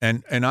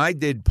 And I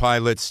did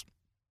pilots,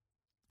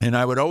 and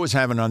I would always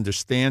have an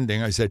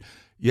understanding. I said,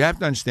 you have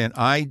to understand,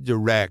 I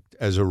direct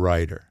as a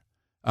writer.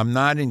 I'm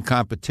not in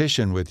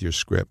competition with your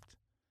script,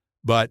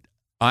 but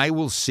I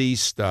will see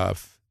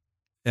stuff,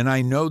 and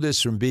I know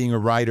this from being a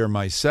writer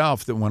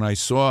myself, that when I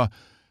saw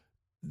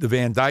the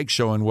Van Dyke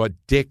Show and what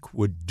Dick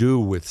would do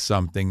with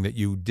something that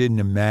you didn't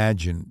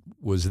imagine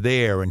was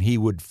there, and he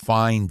would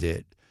find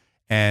it.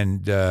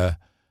 And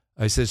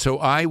I said, so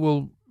I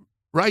will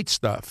write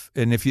stuff.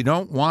 And if you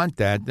don't want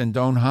that, then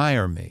don't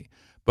hire me.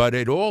 But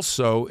it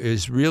also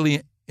is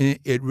really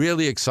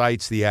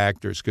excites the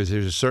actors because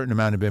there's a certain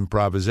amount of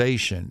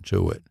improvisation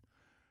to it.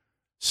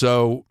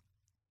 So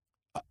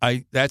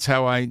that's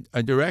how I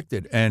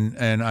directed.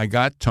 And I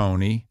got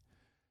Tony.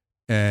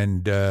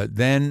 And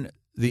then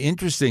the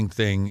interesting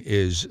thing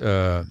is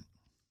the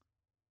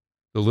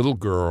little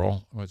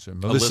girl, Melissa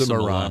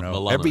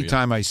Milano. Every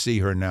time I see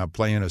her now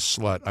playing a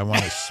slut, I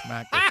want to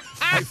smack her.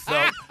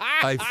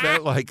 I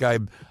felt like I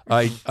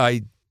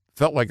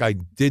felt like I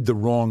did the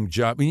wrong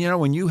job.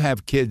 When you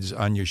have kids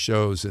on your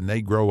shows and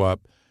they grow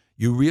up,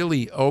 you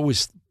really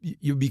always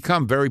you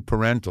become very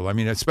parental. I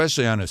mean,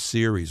 especially on a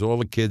series, all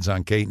the kids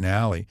on Kate and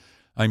Allie.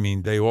 I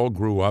mean, they all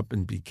grew up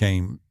and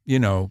became,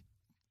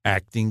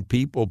 acting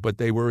people, but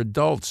they were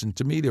adults. And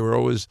to me, they were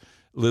always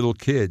little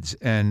kids.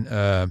 And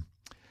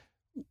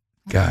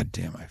God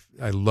damn,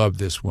 I love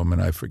this woman.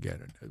 I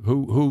forget it.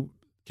 Who?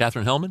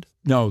 Catherine Hellman?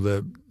 No,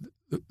 the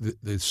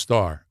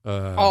star.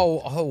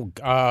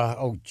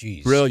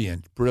 Geez.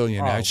 Brilliant.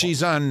 Oh,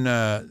 She's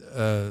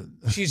on.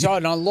 She's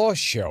on a law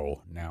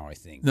show now, I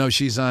think. No,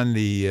 she's on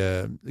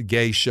the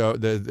gay show.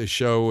 The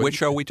show. Which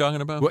show are we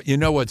talking about? Well, you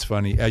know what's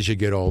funny? As you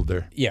get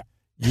older, Yeah.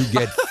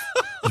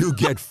 you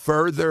get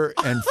further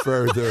and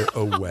further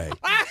away.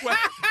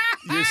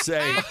 You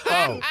say,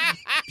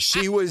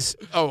 she was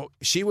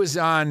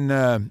on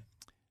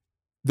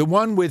the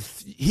one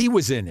with, he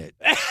was in it,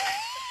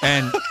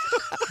 and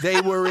they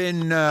were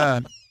in.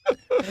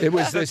 It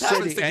was the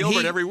city, to and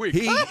Gilbert every week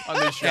on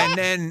this show. And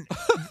then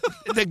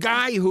the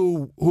guy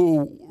who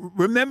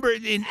remember,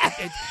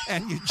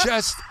 and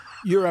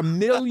you're a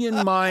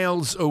million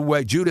miles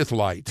away. Judith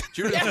Light.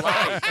 Judith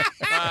Light.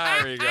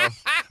 There you go.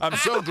 I'm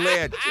so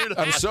glad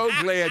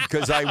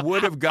because I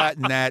would have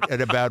gotten that at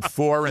about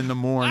 4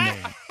 a.m.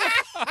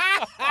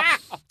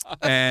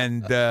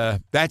 And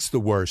that's the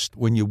worst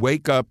when you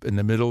wake up in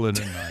the middle of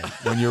the night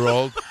when you're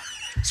old,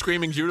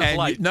 Screaming Judith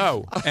Light.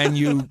 And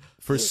you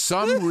for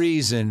some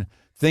reason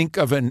think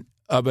of an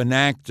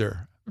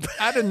actor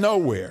out of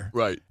nowhere,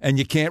 right? And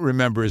you can't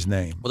remember his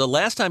name. Well, the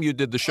last time you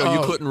did the show,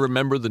 you couldn't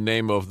remember the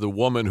name of the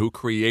woman who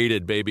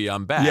created "Baby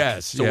I'm Back."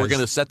 Yes, so we're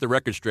going to set the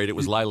record straight. It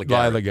was Lila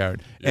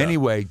Garrett. Yeah.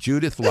 Anyway,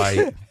 Judith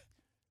Light,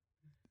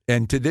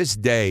 and to this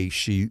day,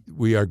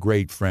 we are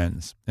great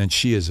friends, and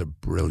she is a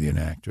brilliant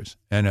actress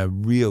and a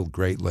real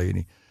great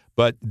lady.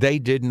 But they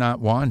did not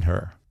want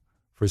her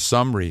for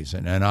some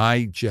reason, and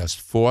I just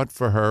fought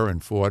for her,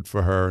 and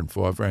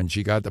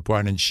she got the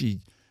part, and she,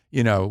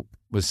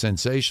 was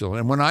sensational.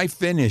 And when I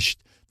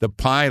finished the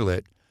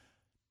pilot,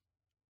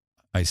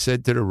 I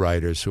said to the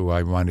writers, who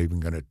I'm not even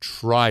going to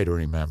try to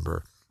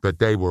remember, but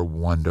they were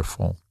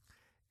wonderful.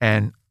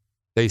 And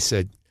they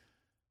said,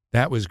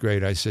 that was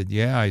great. I said,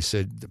 yeah. I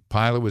said, the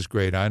pilot was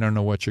great. I don't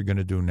know what you're going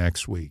to do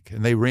next week.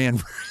 And they ran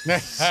for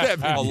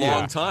 7 years.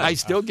 Long time. I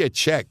still get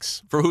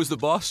checks. For Who's the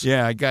Boss?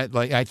 Yeah, I got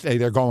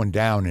they're going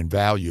down in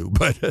value,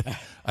 but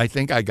I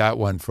think I got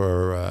one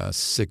for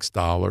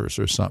 $6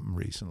 or something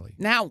recently.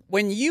 Now,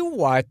 when you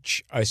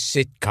watch a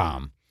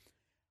sitcom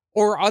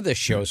or other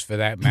shows for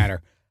that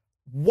matter,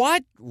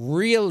 what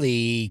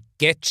really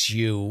gets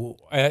you,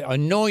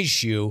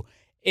 annoys you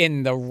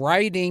in the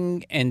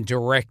writing and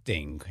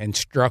directing and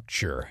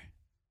structure?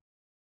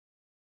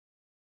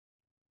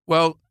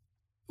 Well,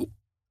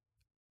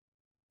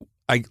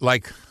 I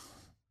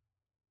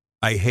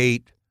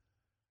hate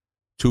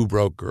Two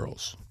Broke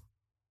Girls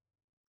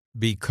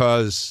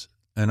because,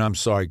 and I'm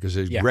sorry because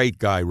a great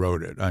guy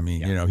wrote it. I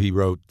mean, he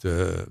wrote,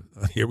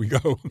 here we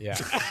go. Yeah.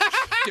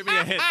 Give me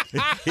a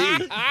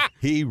hint.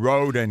 He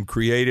wrote and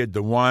created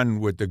the one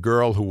with the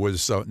girl who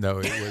was it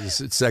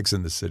was Sex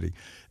and the City.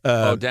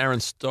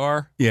 Darren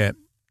Star? Yeah.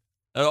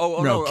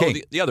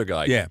 King. The other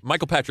guy. Yeah.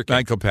 Michael Patrick King.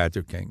 Michael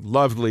Patrick King.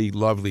 Lovely,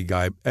 lovely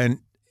guy. And,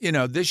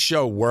 this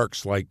show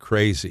works like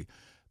crazy.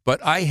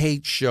 But I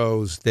hate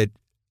shows that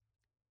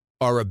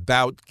are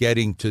about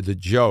getting to the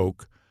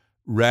joke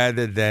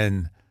rather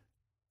than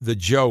the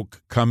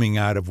joke coming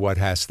out of what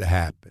has to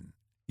happen.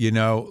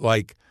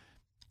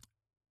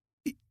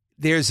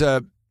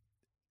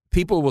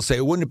 People will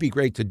say, wouldn't it be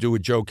great to do a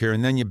joke here?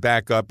 And then you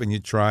back up and you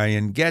try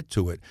and get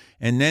to it.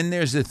 And then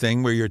there's the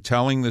thing where you're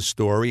telling the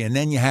story and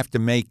then you have to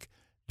make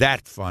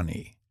that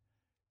funny.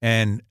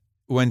 And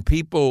when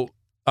people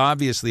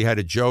obviously had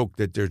a joke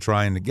that they're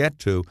trying to get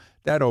to,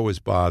 that always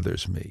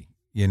bothers me,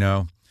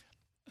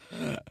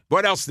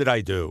 What else did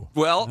I do?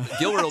 Well,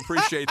 Gilbert will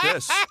appreciate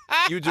this.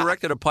 You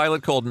directed a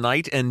pilot called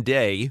Night and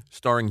Day,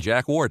 starring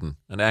Jack Warden,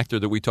 an actor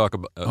that we talk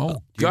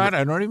about. God,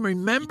 I don't even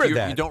remember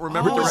that. You don't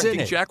remember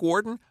directing Jack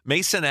Warden?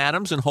 Mason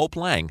Adams and Hope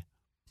Lang.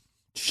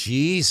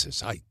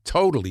 Jesus, I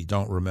totally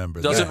don't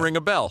remember that. Doesn't ring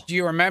a bell. Do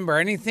you remember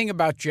anything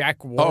about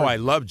Jack Warden? Oh, I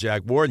love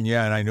Jack Warden,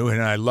 yeah, and I knew him,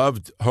 and I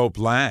loved Hope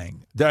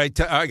Lang. I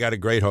got a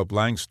great Hope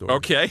Lang story.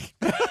 Okay.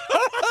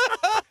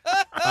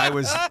 I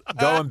was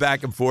going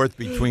back and forth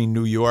between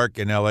New York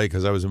and L.A.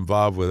 because I was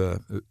involved with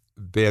a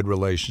bad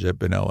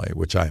relationship in L.A.,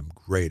 which I am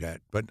great at.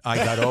 But I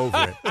got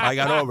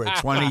over it.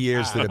 20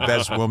 years to the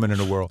best woman in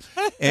the world.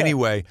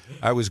 Anyway,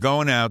 I was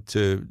going out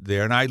to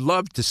there, and I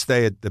loved to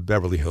stay at the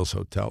Beverly Hills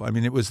Hotel. I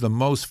mean, it was the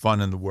most fun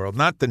in the world.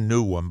 Not the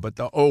new one, but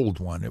the old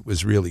one. It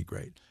was really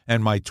great.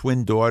 And my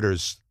twin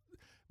daughters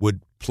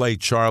would play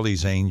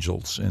Charlie's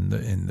Angels in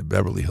the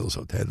Beverly Hills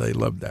Hotel. They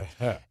loved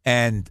that.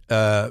 And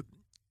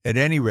at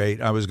any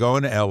rate, I was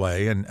going to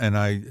L.A.,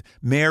 and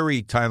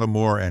Mary Tyler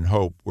Moore and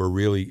Hope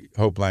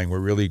Lang were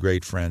really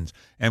great friends.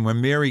 And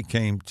when Mary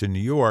came to New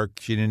York,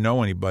 she didn't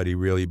know anybody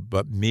really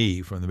but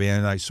me from the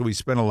band. So we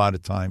spent a lot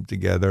of time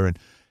together, and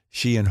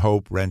she and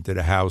Hope rented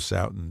a house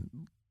out in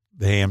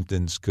the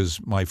Hamptons because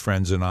my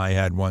friends and I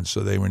had one,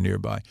 so they were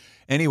nearby.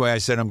 Anyway, I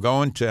said, I'm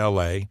going to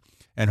L.A.,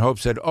 and Hope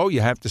said, oh,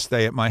 you have to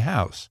stay at my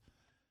house.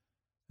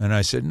 And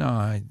I said,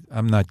 no,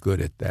 I'm not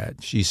good at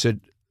that. She said,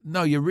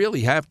 no, you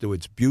really have to.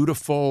 It's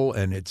beautiful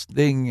and it's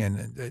thing,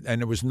 and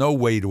there was no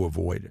way to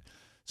avoid it.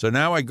 So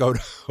now I go to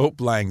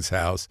Hope Lang's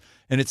house,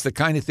 and it's the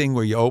kind of thing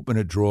where you open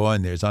a drawer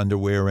and there's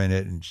underwear in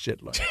it and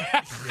shit like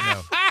that, you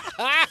know.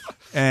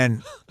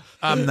 And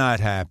I'm not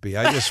happy.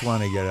 I just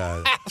want to get out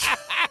of it.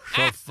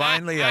 So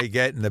finally I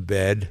get in the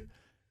bed,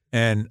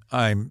 and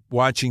I'm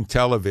watching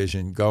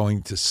television,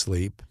 going to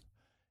sleep,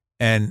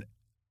 and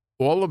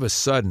all of a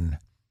sudden,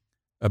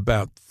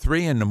 about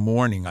 3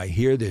 a.m, I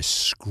hear this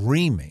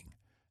screaming,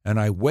 and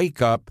I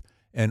wake up,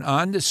 and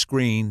on the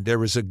screen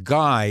there is a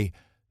guy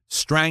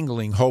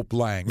strangling Hope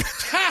Lang.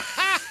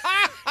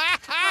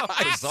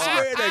 I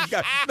swear to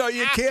God. No,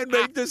 you can't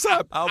make this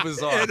up. How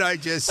bizarre. And I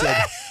just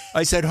said,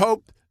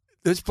 Hope,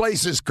 this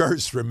place is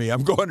cursed for me.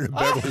 I'm going to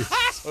Beverly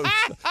Hills.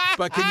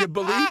 But can you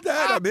believe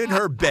that? I'm in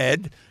her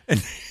bed,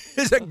 and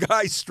there's a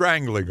guy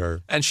strangling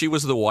her. And she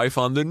was the wife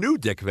on the new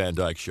Dick Van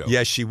Dyke Show.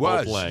 Yes, she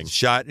was. Hope Lang.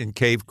 Shot in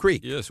Cave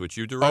Creek. Yes, which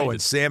you directed. Oh, and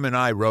Sam and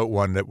I wrote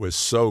one that was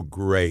so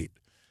great.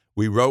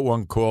 We wrote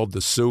one called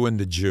The Sioux and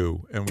the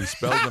Jew, and we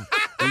spelled them.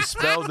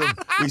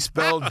 We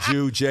spelled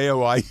Jew,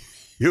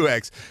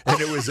 J-O-I-U-X,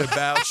 and it was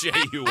about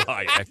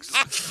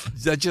J-U-I-X.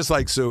 Just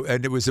like Sioux,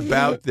 and it was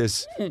about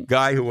this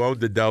guy who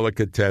owned a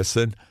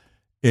delicatessen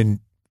in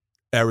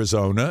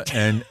Arizona,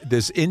 and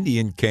this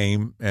Indian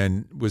came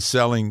and was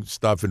selling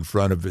stuff in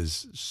front of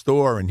his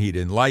store, and he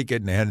didn't like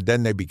it, and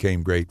then they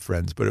became great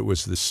friends. But it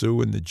was The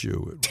Sioux and the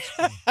Jew.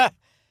 It was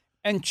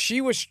And she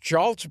was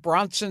Charles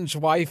Bronson's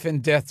wife in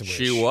Death Wish.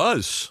 She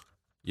was.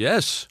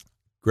 Yes.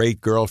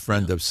 great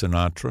girlfriend of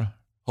Sinatra.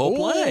 Hope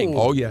Lang.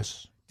 Oh,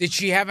 yes. Did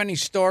she have any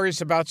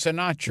stories about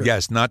Sinatra?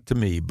 Yes, not to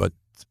me, but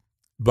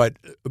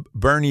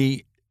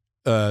Bernie,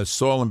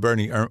 Saul and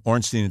Bernie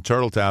Ornstein and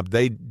Turtletop,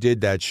 they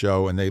did that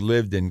show, and they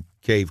lived in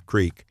Cave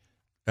Creek,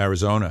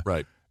 Arizona.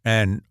 Right.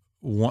 And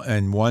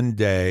one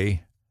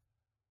day,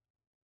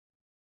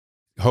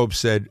 Hope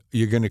said,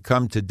 "You're going to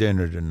come to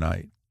dinner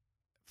tonight.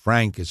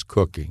 Frank is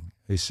cooking."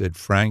 They said,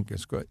 "Frank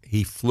is good."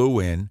 He flew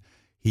in.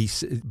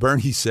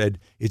 Bernie said,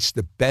 "It's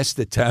the best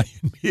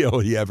Italian meal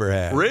he ever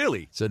had."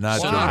 Really?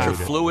 Sinatra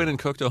flew in and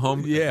cooked a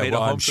home. Yeah, made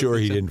well, a home I'm sure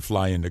he didn't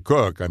fly in to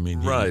cook. I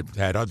mean, he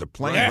had other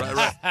plans.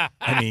 Right.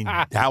 I mean,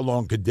 how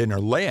long could dinner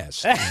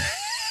last?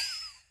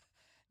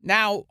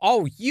 Now,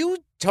 you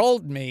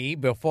told me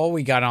before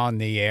we got on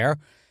the air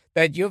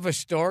that you have a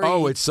story.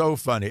 Oh, it's so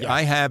funny. Yeah.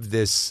 I have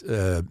this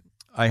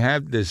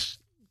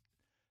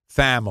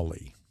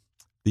family.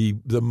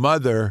 The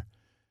mother,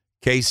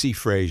 Casey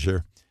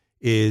Frazier,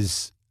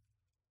 is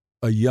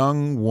a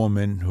young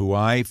woman who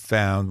I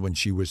found when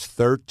she was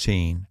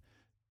 13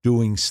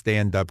 doing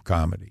stand-up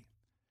comedy.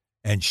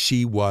 And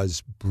she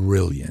was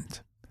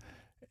brilliant.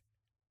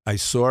 I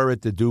saw her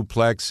at the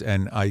Duplex,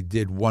 and I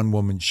did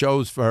one-woman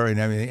shows for her and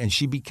everything, and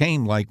she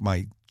became like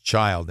my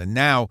child. And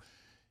now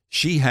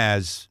she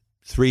has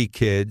 3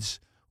 kids.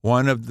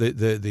 One of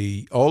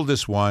the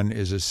oldest one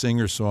is a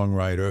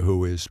singer-songwriter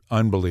who is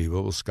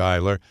unbelievable,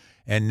 Skylar.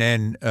 And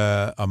then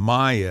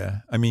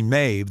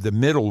Maeve, the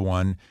middle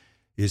one,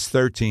 is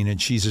 13,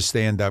 and she's a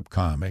stand-up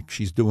comic.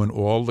 She's doing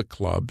all the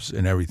clubs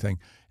and everything.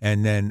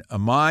 And then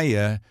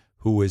Amaya,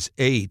 who is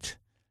 8,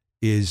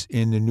 is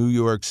in the New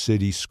York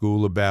City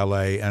School of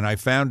Ballet. And I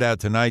found out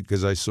tonight,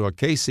 because I saw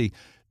Casey,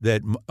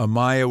 that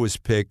Amaya was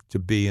picked to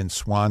be in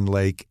Swan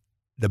Lake,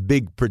 the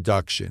big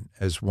production,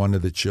 as one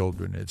of the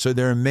children. So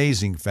they're an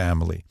amazing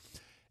family.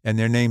 And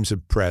their names are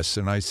Press.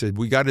 And I said,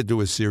 we got to do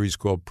a series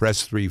called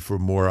Press 3 for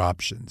more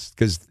options,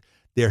 because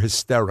they're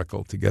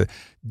hysterical together.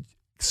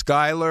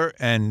 Skylar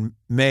and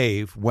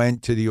Maeve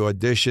went to the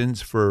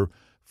auditions for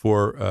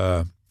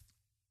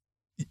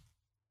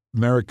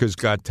America's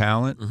Got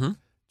Talent. Mm-hmm.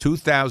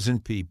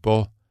 2,000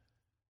 people.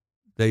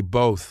 They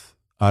both,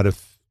 out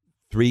of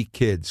 3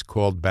 kids,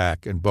 called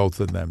back, and both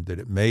of them did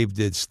it. Maeve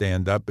did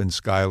stand up, and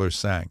Skylar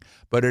sang.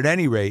 But at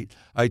any rate,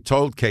 I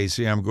told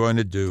Casey I'm going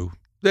to do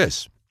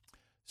this.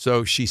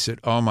 So she said,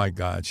 "Oh my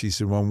God!" She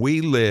said, "When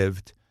we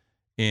lived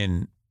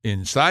in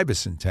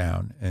Stuyvesant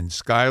Town, and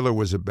Skylar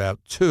was about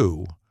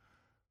 2,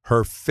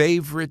 her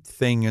favorite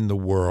thing in the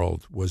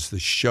world was the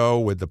show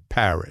with the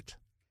parrot."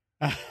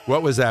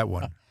 What was that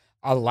one?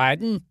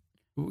 Aladdin?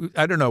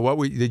 I don't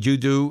know. Did you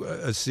do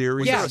a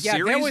series? Yeah.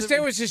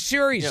 There was a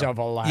series of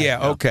Aladdin.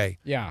 Yeah. Okay.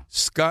 Yeah.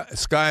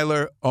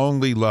 Skylar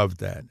only loved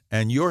that,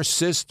 and your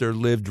sister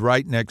lived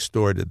right next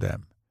door to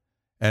them.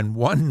 And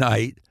one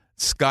night,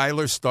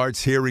 Skylar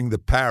starts hearing the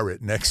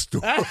parrot next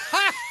door.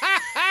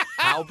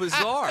 How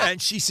bizarre! And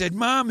she said,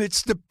 "Mom,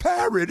 it's the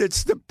parrot.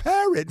 It's the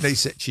parrot." And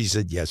she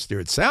said, "Yes, dear.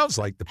 It sounds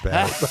like the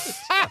parrot."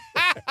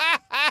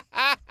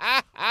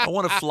 I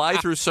want to fly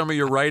through some of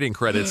your writing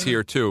credits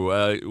here too.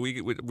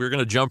 We're going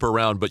to jump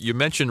around, but you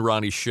mentioned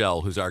Ronnie Schell,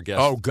 who's our guest.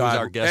 Oh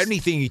God!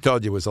 Anything he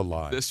told you was a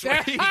lie. This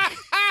week.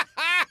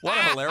 What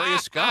a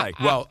hilarious guy.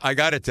 Well, I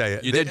got to tell you.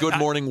 You did Good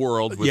Morning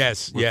World with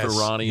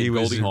Ronnie and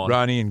Goldie Hawn.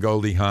 Ronnie and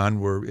Goldie Hawn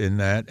were in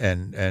that,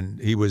 and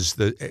he was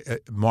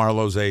the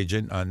Marlowe's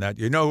agent on that.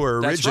 You know who her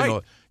original?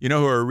 Right. You know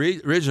who her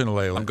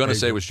original agent? I'm going to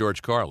say it was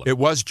George Carlin. It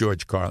was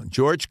George Carlin.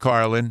 George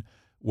Carlin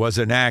was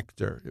an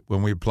actor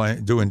when we were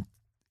doing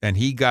and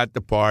he got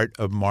the part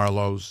of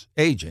Marlowe's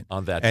agent.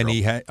 On that and girl.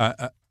 he had,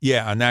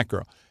 on that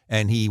girl.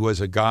 And he was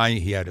a guy,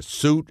 he had a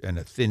suit and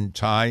a thin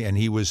tie, and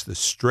he was the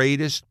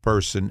straightest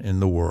person in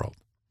the world.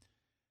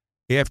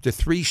 After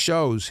 3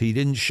 shows, he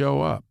didn't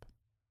show up.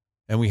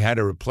 And we had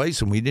to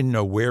replace him. We didn't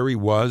know where he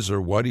was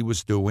or what he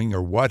was doing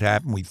or what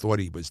happened. We thought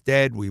he was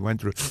dead. He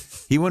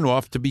went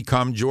off to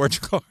become George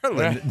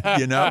Carlin,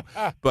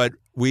 But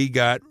we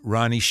got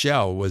Ronnie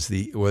Schell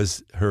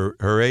was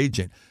her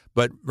agent.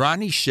 But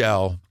Ronnie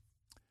Schell.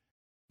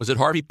 Was it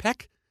Harvey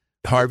Peck?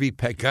 Harvey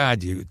Peck.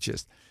 God, you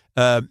just,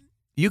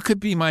 you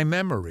could be my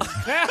memory.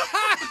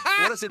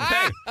 What does it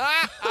pay?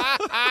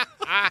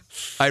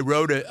 I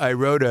wrote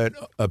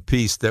a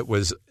piece that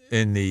was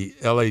in the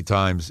L.A.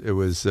 Times. It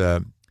was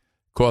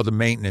called The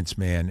Maintenance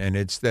Man, and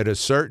it's that at a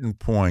certain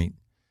point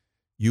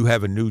you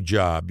have a new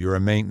job. You're a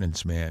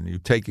maintenance man. You're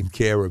taking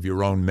care of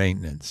your own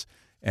maintenance,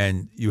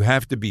 and you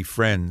have to be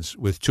friends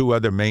with 2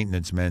 other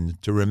maintenance men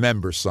to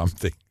remember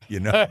something,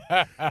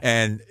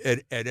 And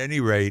at any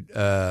rate,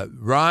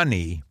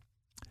 Ronnie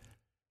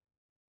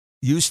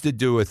used to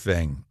do a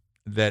thing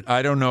that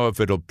I don't know if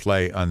it'll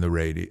play on the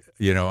radio,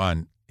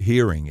 on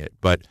hearing it,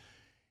 but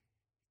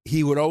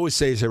he would always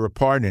say, is there a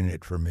part in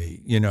it for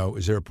me?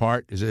 Is there a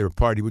part? Is there a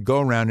part? He would go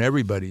around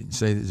everybody and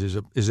say,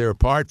 is there a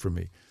part for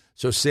me?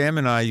 So Sam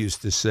and I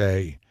used to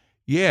say,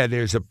 yeah,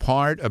 there's a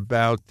part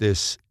about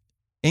this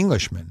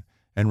Englishman.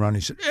 And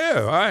Ronnie said,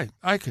 yeah,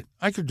 I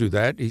could do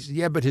that. He said,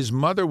 yeah, but his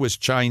mother was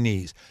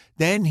Chinese.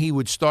 Then he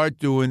would start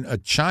doing a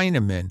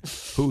Chinaman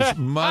whose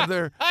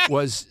mother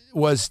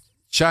was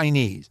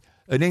Chinese,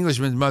 an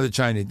Englishman's mother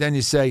Chinese. Then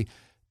you say,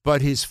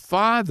 but his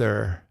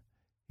father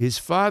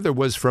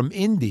was from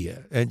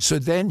India. And so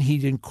then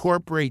he'd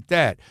incorporate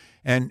that.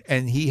 And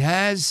he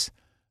has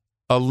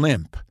a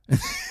limp.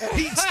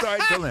 He'd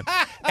start to limp.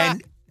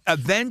 And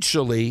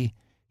eventually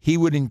he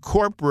would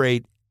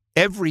incorporate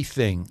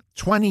everything,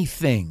 20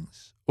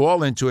 things,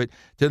 all into it,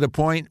 to the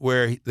point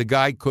where the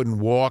guy couldn't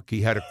walk.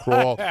 He had to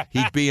crawl.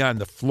 He'd be on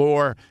the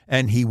floor,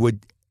 and he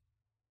would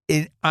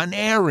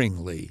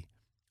unerringly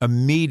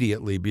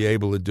immediately be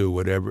able to do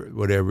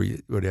whatever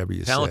you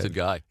said. Talented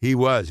guy. He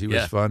was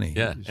funny.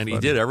 Yeah, he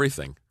did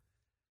everything.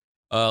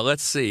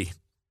 Let's see.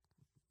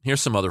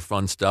 Here's some other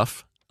fun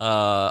stuff.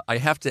 I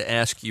have to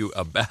ask you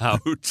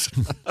about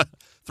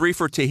 3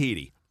 for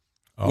Tahiti.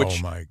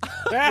 My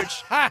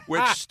God.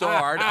 Which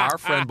starred our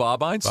friend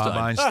Bob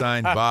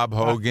Einstein. Bob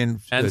Hogan.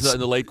 And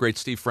the late, great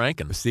Steve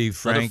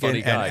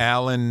Franken. And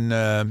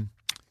Alan.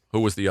 Who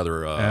was the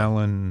other?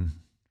 Alan.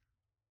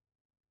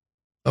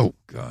 Oh,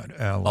 God,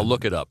 Alan. I'll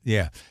look it up.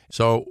 Yeah.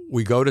 So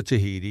we go to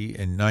Tahiti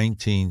in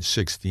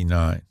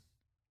 1969.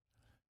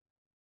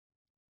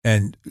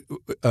 And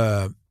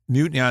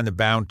Mutiny on the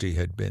Bounty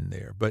had been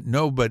there. But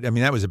nobody,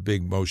 that was a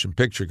big motion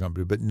picture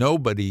company, but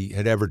nobody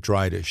had ever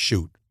tried to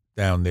shoot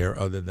down there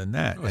other than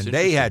that. And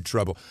they had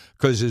trouble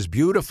because as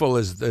beautiful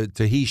as the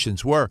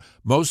Tahitians were,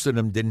 most of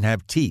them didn't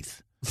have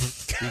teeth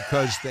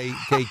because they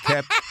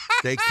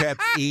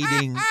kept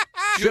eating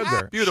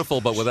sugar.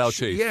 Beautiful, but without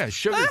teeth. Yeah,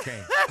 sugar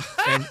cane.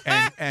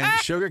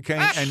 and sugar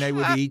cane, and they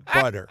would eat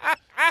butter.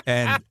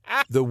 And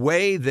the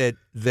way that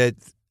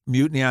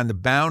Mutiny on the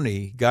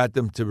Bounty got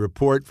them to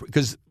report,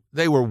 because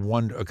they were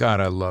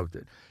God, I loved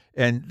it.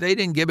 And they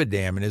didn't give a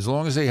damn. And as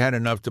long as they had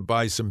enough to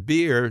buy some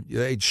beer,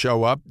 they'd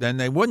show up. Then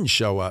they wouldn't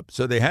show up.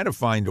 So they had to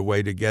find a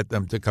way to get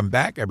them to come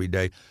back every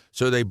day.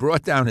 So they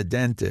brought down a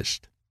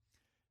dentist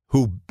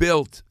who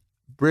built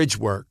bridge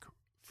work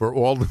for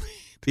all the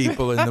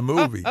people in the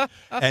movie.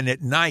 And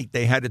at night,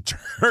 they had to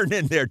turn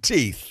in their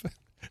teeth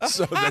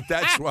so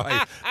that's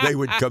why they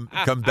would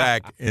come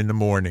back in the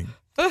morning.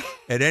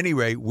 At any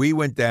rate, we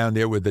went down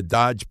there with a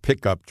Dodge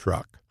pickup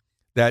truck.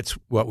 That's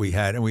what we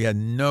had, and we had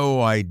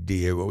no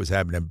idea what was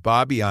happening.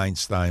 Bobby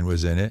Einstein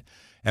was in it,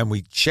 and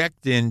we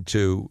checked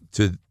into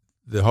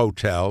the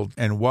hotel,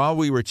 and while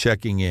we were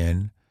checking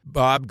in,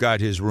 Bob got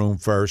his room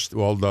first,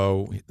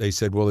 although they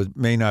said, well, it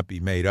may not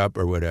be made up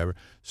or whatever.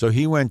 So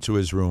he went to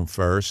his room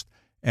first,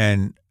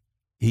 and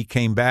he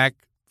came back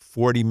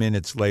 40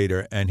 minutes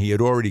later, and he had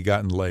already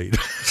gotten laid.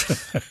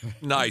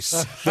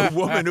 Nice. The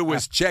woman who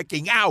was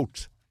checking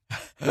out.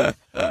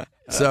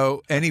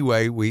 So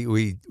anyway,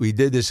 we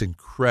did this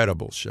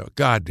incredible show.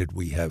 God, did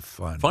we have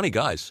fun? Funny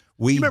guys.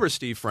 You remember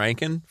Steve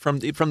Franken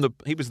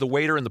he was the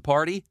waiter in the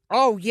party?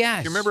 Oh,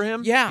 yes. You remember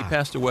him? Yeah. He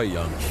passed away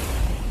young.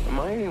 Am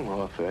I eating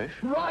raw fish?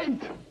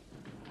 Right!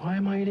 Why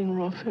am I eating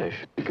raw fish?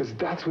 Because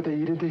that's what they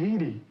eat in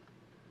Tahiti.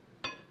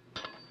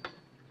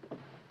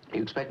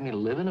 You expect me to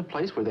live in a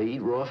place where they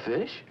eat raw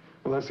fish?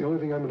 Well, that's the only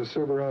thing I'm going to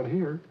serve around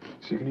here.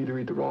 So you can either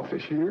eat the raw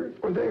fish here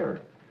or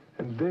there.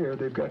 And there,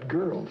 they've got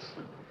girls.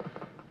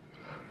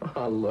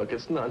 Oh, look,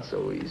 it's not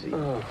so easy.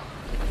 Oh.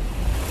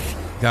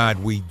 God,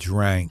 we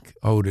drank.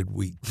 Oh, did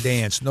we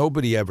dance?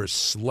 Nobody ever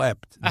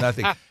slept.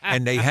 Nothing.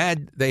 And they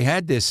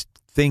had this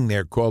thing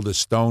there called a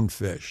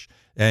stonefish.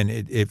 And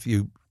if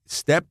you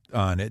stepped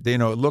on it, it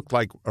looked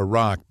like a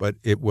rock, but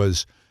it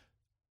was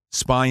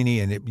spiny,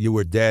 and you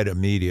were dead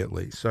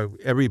immediately. So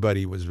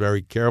everybody was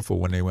very careful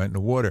when they went in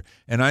the water.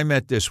 And I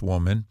met this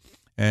woman,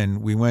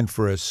 and we went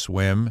for a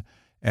swim,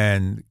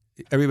 and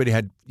everybody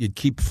you'd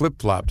keep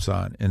flip-flops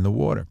on in the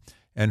water.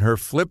 And her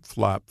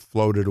flip-flop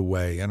floated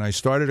away, and I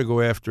started to go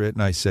after it,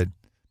 and I said,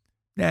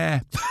 nah,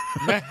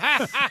 I'm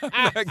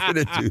not going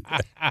to do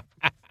that.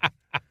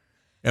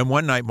 And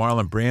one night,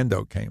 Marlon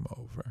Brando came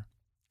over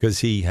because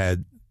he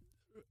had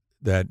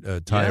that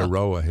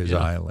Taiaroa, his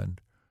island.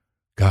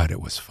 God,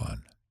 it was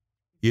fun.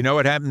 You know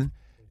what happened?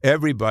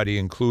 Everybody,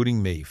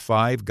 including me,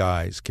 5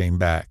 guys came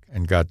back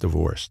and got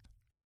divorced.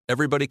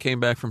 Everybody came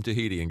back from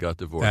Tahiti and got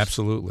divorced.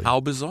 Absolutely. How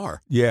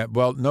bizarre. Yeah,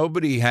 well,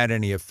 nobody had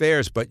any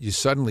affairs, but you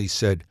suddenly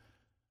said,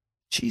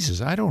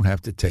 Jesus, I don't have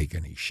to take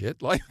any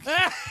shit. Like,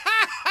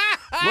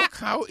 look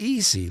how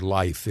easy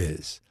life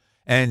is.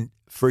 And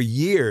for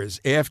years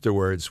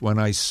afterwards, when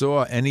I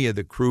saw any of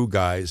the crew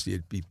guys,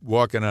 you'd be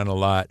walking on a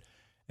lot,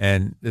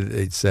 and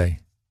they'd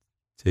say,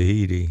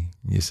 Tahiti.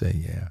 And you say,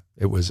 yeah.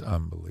 It was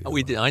unbelievable.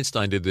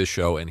 Einstein did this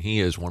show, and he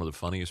is one of the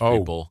funniest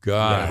people who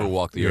God. ever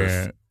walked the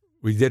earth.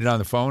 We did it on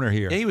the phone or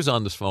here? Yeah, he was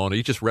on this phone.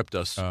 He just ripped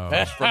us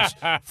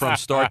from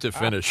start to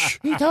finish.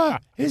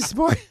 His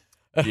boy.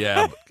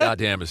 Yeah,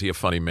 goddamn, is he a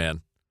funny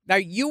man. Now,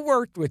 you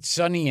worked with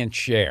Sonny and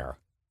Cher.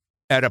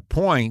 At a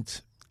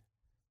point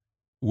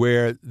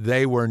where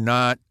they were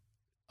not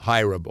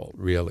hireable,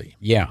 really.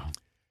 Yeah.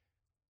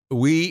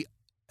 We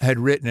had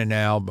written an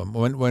album.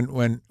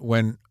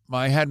 When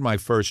I had my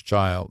first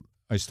child,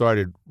 I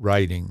started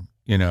writing,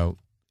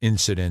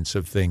 incidents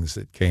of things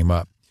that came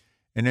up.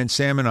 And then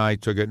Sam and I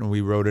took it and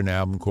we wrote an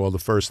album called The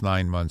First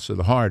 9 Months Are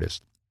the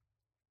Hardest.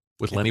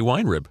 With Lenny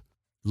Weinrib.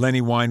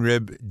 Lenny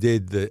Weinrib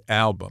did the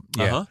album.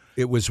 Yeah. Uh-huh.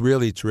 It was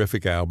really a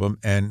terrific album.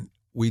 And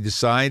we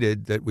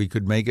decided that we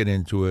could make it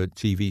into a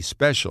TV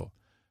special.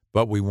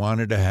 But we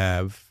wanted to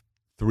have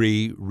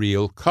 3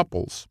 real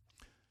couples.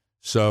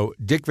 So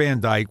Dick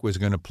Van Dyke was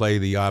going to play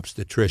the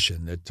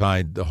obstetrician that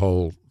tied the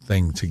whole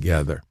thing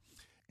together.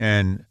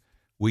 And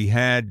we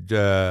had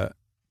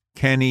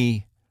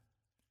Kenny...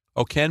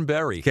 Oh, Ken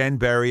Berry. Ken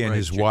Berry and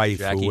his wife,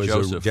 Jackie who was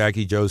Joseph.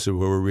 Jackie Joseph, who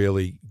were a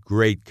really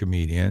great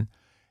comedian.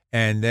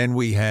 And then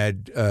we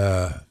had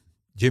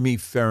Jimmy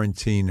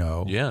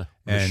Ferrantino. Yeah,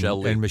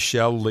 and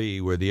Michelle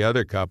Lee were the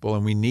other couple,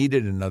 and we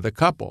needed another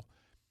couple.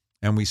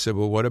 And we said,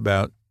 well, what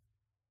about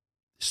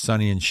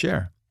Sonny and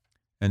Cher?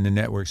 And the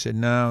network said,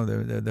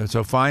 no.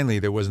 So finally,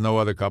 there was no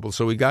other couple,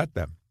 so we got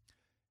them.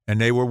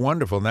 And they were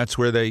wonderful. And that's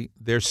where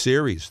their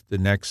series, the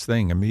next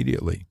thing,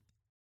 immediately.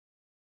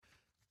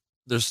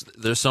 There's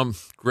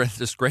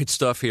great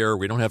stuff here.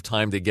 We don't have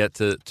time to get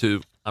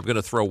to. I'm going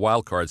to throw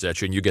wild cards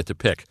at you, and you get to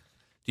pick.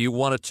 Do you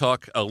want to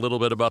talk a little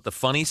bit about the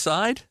funny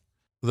side?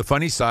 The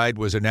funny side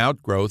was an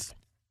outgrowth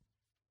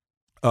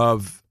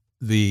of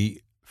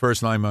the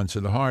First 9 Months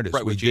Are the Hardest.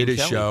 Right, we did a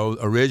show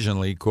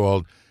originally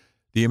called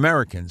The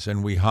Americans,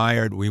 and we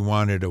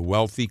wanted a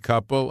wealthy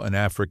couple, an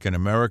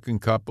African-American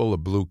couple, a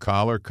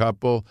blue-collar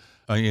couple,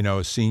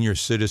 a senior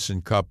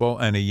citizen couple,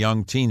 and a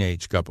young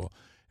teenage couple.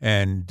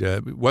 And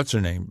what's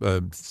her name?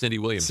 Cindy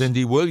Williams.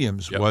 Cindy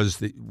Williams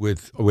was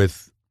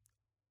with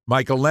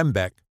Michael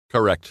Lembeck.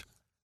 Correct.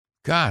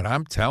 God,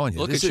 I'm telling you,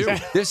 Look this at is you.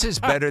 This is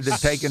better than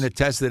taking a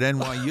test at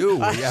NYU.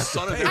 Where you have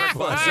Son to of pay a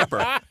for it.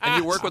 zipper.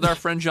 And you work with our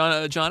friend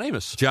John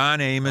Amos. John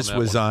Amos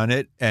was on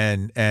it,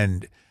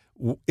 and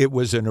it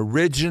was an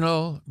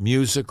original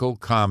musical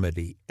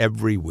comedy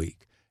every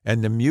week.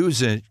 And the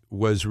music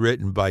was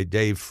written by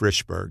Dave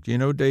Frischberg. Do you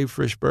know Dave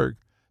Frischberg?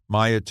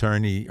 My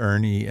Attorney,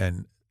 Ernie,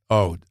 and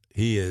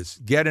he is.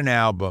 Get an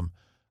album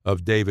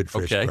of David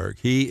Frischberg. Okay.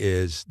 He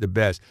is the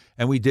best.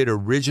 And we did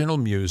original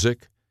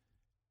music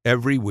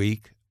every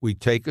week. We'd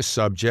take a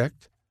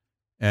subject,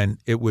 and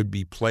it would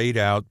be played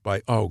out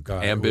by,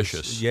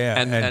 ambitious.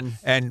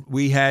 And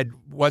we had,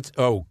 Burt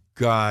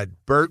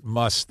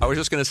Mustin. I was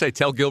just going to say,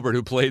 tell Gilbert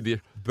who played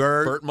the...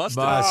 Burt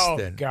Mustin.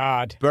 Oh,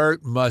 God.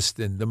 Burt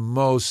Mustin, the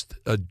most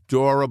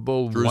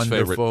adorable, Drew's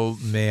wonderful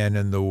man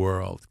in the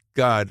world.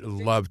 God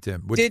loved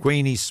him. With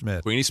Queenie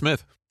Smith. Queenie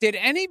Smith. Did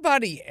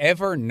anybody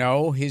ever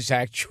know his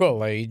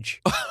actual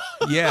age?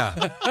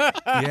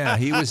 Yeah,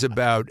 he was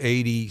about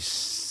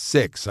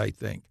 86, I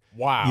think.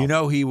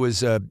 Wow. He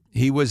was a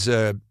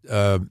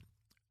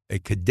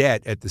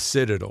cadet at the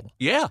Citadel.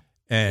 Yeah,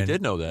 and I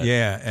did know that.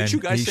 Yeah, did you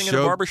guys sing in a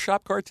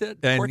barbershop quartet?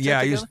 And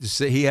I used to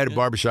say he had a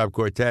barbershop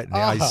quartet, and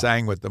I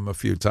sang with them a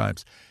few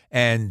times.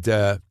 And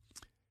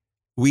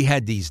we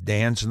had these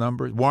dance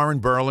numbers.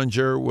 Warren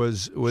Berlinger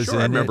was sure, in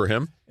I remember it.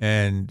 him.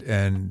 And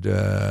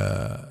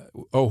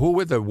who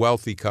were the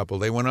wealthy couple?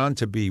 They went on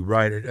to be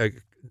writers.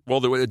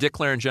 Dick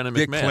Clare and Jenna McMahon.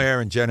 Dick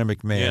Clare and Jenna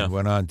McMahon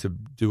went on to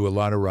do a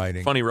lot of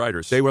writing. Funny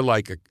writers. They were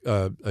like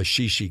a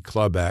shishi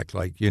club act,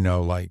 like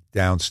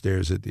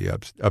downstairs at the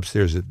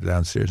upstairs at the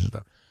downstairs and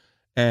stuff.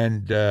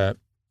 And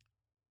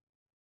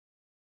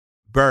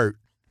Bert,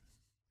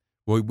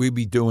 we'd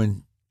be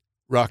doing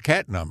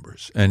Rockette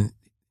numbers, and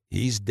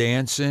he's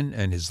dancing,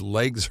 and his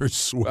legs are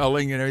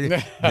swelling and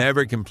everything.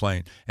 Never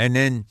complained. And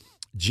then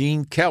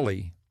Gene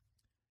Kelly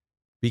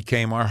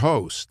became our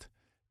host.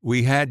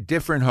 We had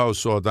different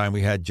hosts all the time.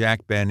 We had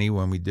Jack Benny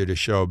when we did a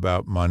show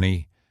about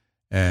money,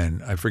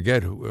 and I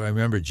forget who. I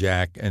remember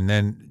Jack, and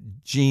then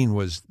Gene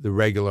was the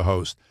regular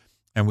host.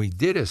 And we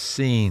did a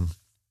scene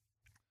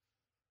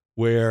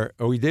where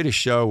we did a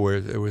show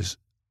where there was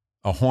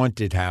a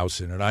haunted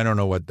house in it. I don't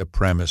know what the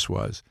premise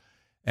was.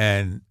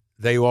 And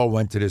they all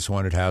went to this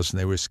haunted house and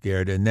they were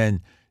scared. And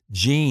then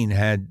Gene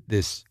had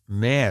this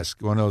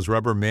mask, one of those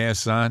rubber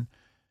masks on,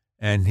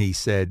 and he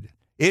said,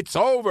 "It's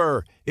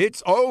over,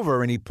 it's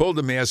over." And he pulled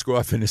the mask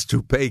off and his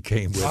toupee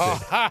came with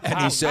it. And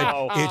he said,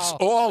 "It's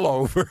all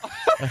over."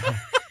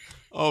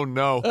 Oh,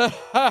 no.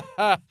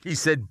 He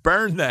said,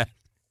 "Burn that."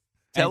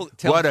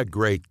 What a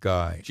great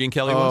guy. Gene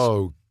Kelly was?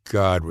 Oh,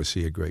 God, was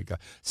he a great guy.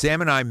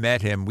 Sam and I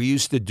met him. We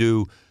used to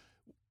do,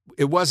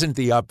 it wasn't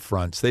the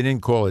upfronts. They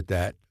didn't call it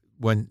that.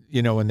 When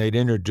they'd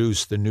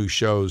introduce the new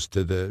shows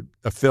to the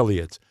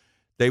affiliates,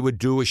 they would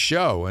do a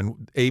show.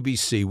 And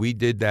ABC, we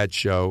did that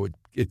show.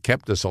 It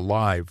kept us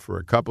alive for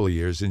a couple of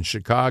years. In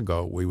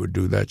Chicago, we would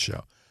do that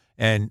show.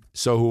 And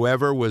so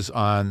whoever was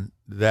on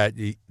that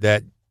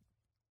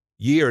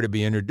year to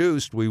be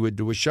introduced, we would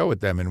do a show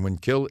with them. And when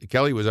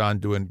Kelly was on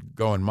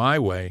Going My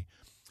Way,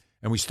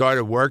 and we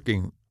started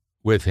working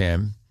with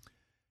him,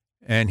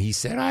 and he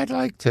said, "I'd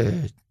like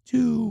to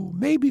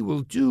maybe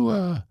we'll do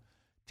a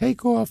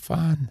takeoff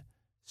on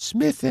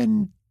Smith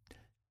in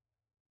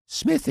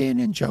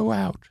and Joe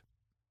out."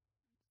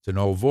 It's an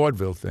old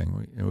vaudeville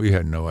thing. We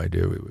had no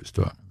idea what he was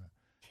talking about.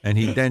 And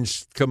he'd then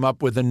come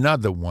up with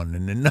another one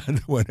and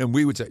another one, and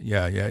we would say,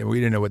 yeah, we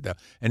didn't know what that.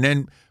 And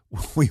then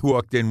we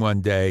walked in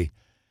one day,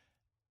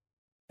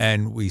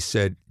 and we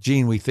said,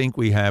 "Gene, we think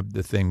we have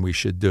the thing we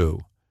should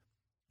do."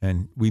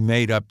 And we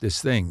made up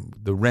this thing,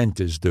 The Rent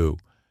is Due.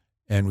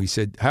 And we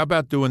said, "How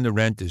about doing The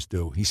Rent is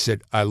Due?" He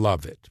said, "I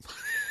love it."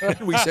 And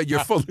we said,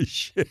 "You're full of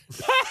shit."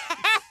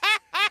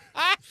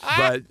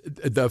 But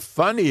the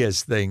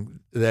funniest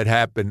thing that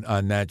happened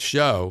on that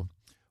show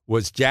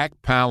was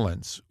Jack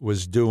Palance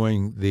was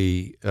doing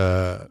the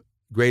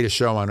Greatest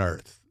Show on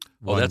Earth.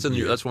 Well, that's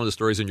one of the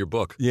stories in your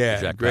book. Yeah,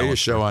 Jack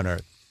Greatest Palance. Show on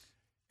Earth.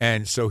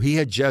 And so he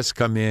had just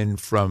come in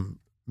from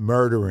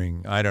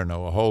murdering, I don't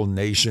know, a whole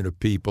nation of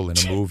people in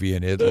a movie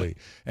in Italy.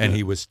 And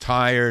he was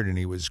tired and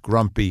he was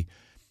grumpy.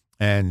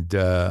 And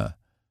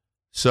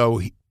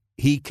so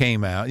he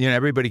came out.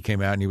 Everybody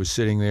came out, and he was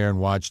sitting there and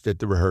watched at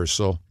the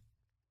rehearsal.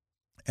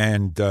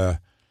 And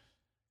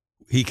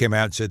he came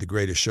out and said, "The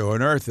greatest show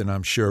on earth, and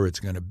I'm sure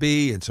it's going to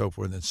be," and so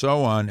forth and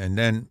so on. And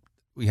then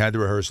we had the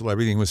rehearsal.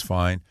 Everything was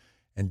fine.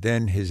 And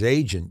then his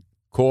agent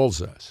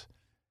calls us,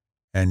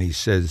 and he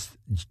says,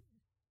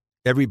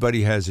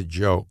 "Everybody has a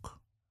joke."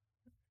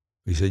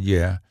 We said,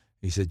 "Yeah."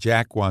 He said,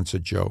 "Jack wants a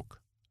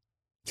joke."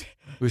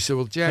 We said,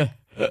 "Well, Jack,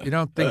 you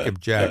don't think of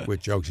Jack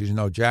with jokes." He said,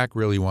 "No, Jack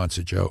really wants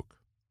a joke."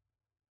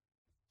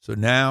 So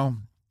now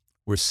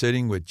we're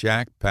sitting with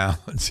Jack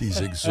Palance. He's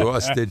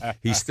exhausted.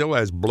 He still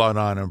has blood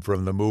on him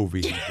from the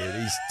movie he did.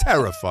 He's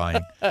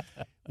terrifying.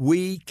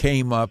 We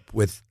came up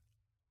with,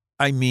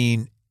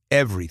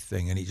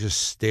 everything, and he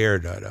just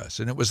stared at us.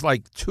 And it was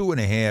like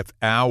 2.5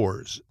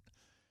 hours.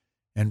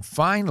 And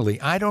finally,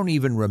 I don't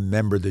even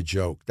remember the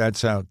joke.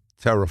 That's how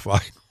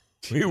terrified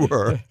we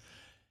were.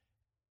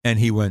 And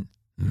he went,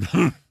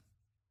 and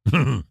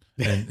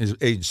his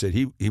agent said,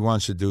 he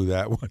wants to do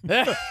that one.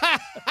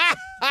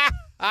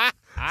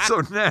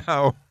 So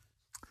now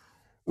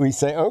we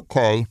say,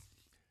 okay.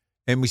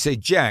 And we say,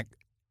 "Jack,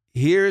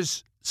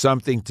 here's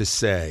something to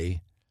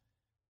say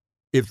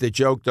if the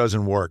joke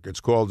doesn't work. It's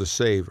called a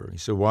saver." He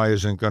said, "Why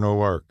isn't it going to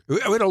work?"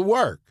 "It'll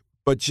work,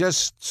 but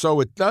just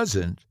so it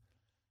doesn't,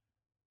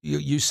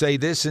 you say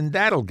this and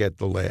that'll get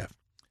the laugh."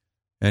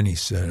 And he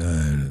said,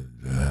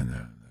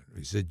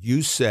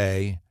 "You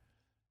say,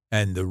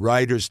 and the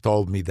writers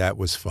told me that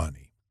was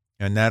funny,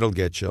 and that'll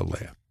get you a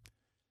laugh."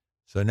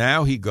 So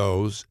now he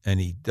goes and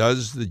he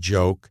does the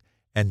joke,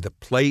 and the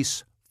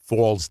place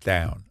falls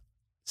down,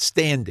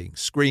 standing,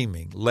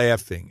 screaming,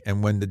 laughing.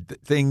 And when the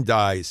thing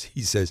dies,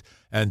 he says,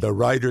 "And the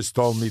writers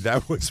told me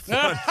that was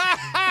fun."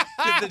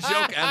 Did the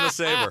joke and the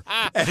saber.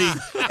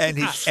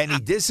 And he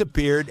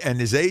disappeared, and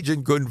his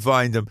agent couldn't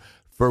find him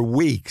for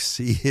weeks.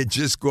 He had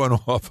just gone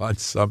off on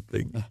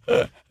something.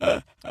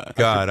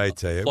 God, I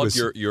tell you. Plug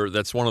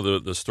that's one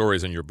of the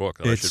stories in your book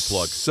that I should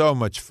plug. It's so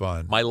much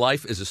fun. My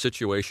Life is a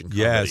Situation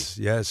Comedy.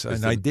 Yes.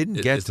 And I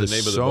didn't get to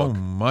so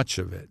much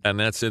of it. And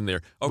that's in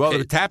there. Okay. Well,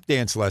 the tap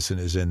dance lesson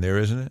is in there,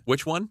 isn't it?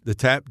 Which one?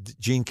 The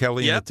Gene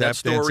Kelly and the tap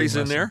dancing lesson. Story's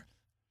in there.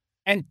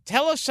 And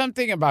tell us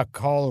something about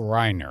Carl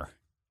Reiner.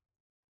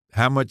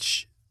 How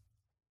much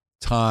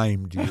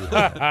time do you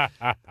have?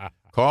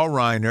 Carl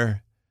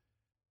Reiner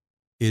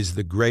is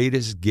the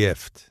greatest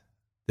gift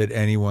that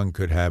anyone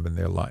could have in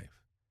their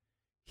life.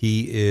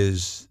 He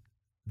is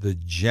the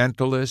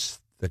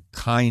gentlest, the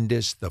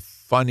kindest, the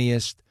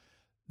funniest,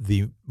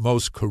 the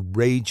most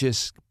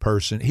courageous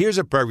person. Here's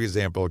a perfect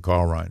example of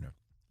Carl Reiner.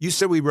 You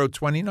said we wrote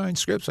 29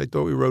 scripts. I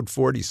thought we wrote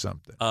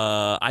 40-something.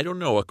 I don't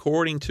know.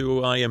 According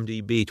to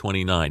IMDb,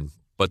 29,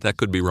 but that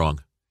could be wrong.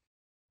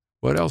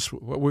 What else?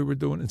 What we were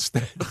doing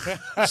instead?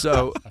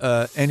 So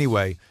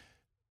anyway,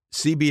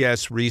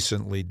 CBS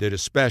recently did a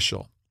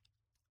special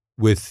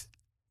with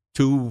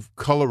 2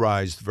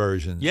 colorized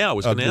versions. Yeah, I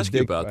was going to ask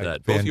you about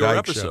that. Both your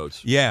episodes.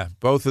 Show. Yeah,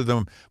 both of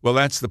them. Well,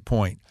 that's the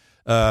point.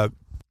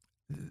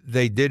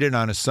 They did it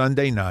on a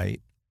Sunday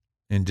night,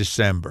 in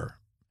December,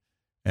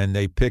 and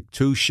they picked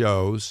 2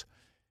 shows,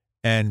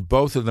 and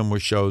both of them were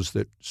shows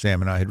that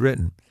Sam and I had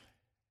written.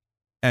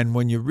 And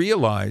when you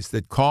realize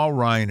that Carl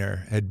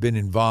Reiner had been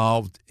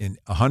involved in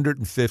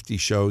 150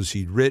 shows,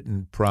 he'd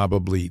written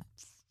probably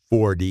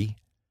 40,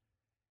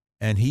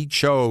 and he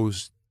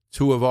chose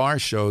 2 of our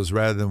shows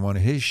rather than one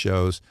of his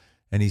shows,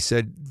 and he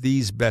said,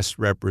 these best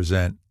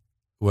represent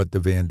what the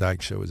Van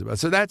Dyke Show is about.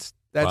 So that's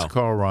Wow.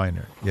 Carl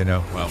Reiner, you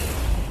know. Wow.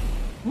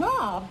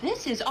 Rob,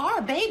 this is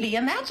our baby,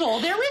 and that's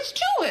all there is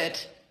to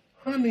it.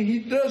 Honey, he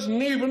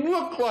doesn't even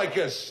look like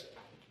us.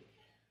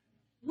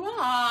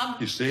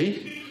 Rob, You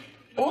see?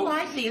 all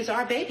I see is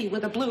our baby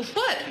with a blue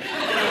foot.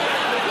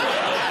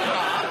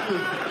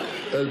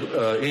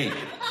 Ink.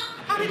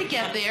 How did it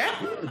get there?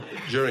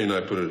 Jerry and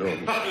I put it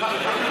on.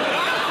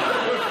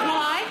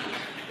 Why?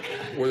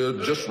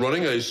 We're just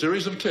running a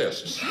series of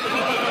tests. Rob,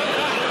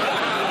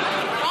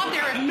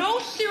 there are no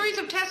series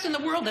of tests in the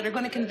world that are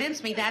going to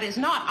convince me that is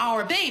not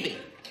our baby.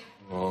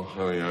 Oh,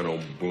 honey, I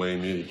don't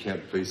blame you. You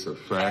can't face the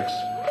facts.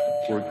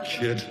 Poor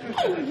kid.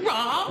 Oh,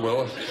 Rob.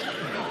 Well,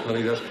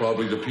 honey, that's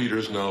probably the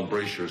Peters. Now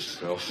brace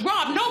yourself.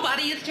 Rob,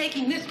 nobody is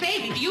taking this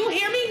baby. Do you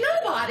hear me?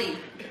 Nobody.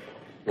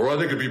 Or I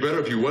think it'd be better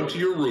if you went to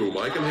your room.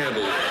 I can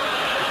handle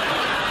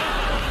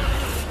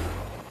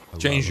it.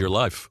 Changed your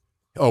life.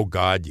 Oh,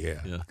 God,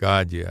 yeah.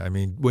 God, yeah. I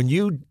mean, when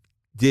you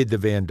did the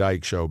Van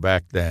Dyke Show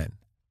back then,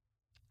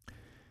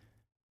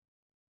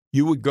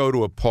 you would go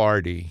to a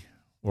party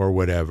or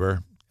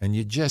whatever, and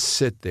you just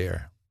sit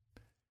there,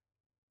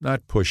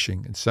 not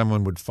pushing, and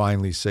someone would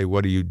finally say,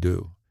 what do you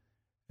do?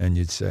 And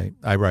you'd say,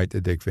 I write the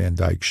Dick Van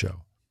Dyke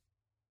Show.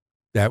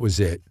 That was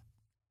it.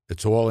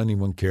 That's all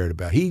anyone cared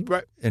about.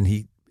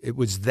 It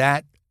was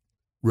that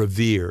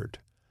revered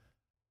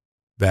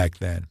back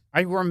then.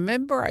 I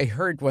remember I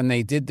heard when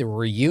they did the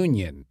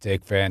reunion,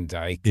 Dick Van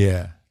Dyke,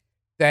 Yeah.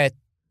 that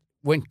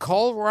when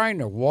Carl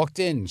Reiner walked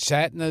in,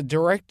 sat in the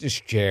director's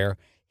chair,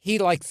 he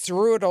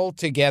threw it all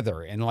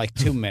together in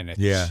 2 minutes.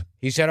 Yeah.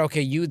 He said,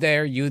 okay, you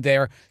there, you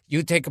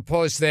take a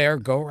pause there,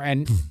 go.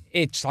 And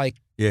it's like.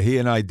 Yeah, he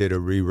and I did a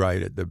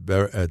rewrite at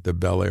the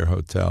Bel Air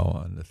Hotel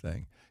on the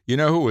thing. You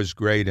know who was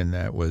great in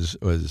that was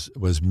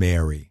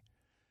Mary,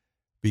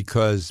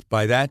 because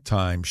by that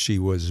time she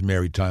was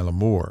Mary Tyler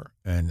Moore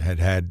and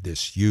had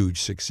this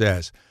huge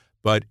success.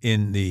 But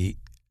in the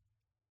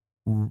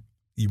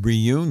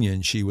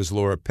reunion, she was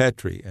Laura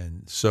Petrie,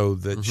 and so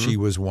that she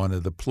was one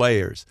of the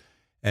players.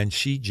 And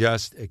she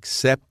just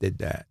accepted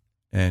that,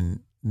 and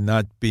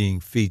not being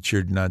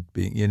featured, not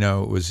being,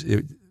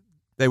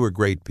 they were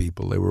great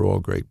people. They were all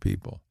great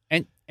people.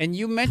 And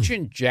you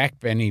mentioned Jack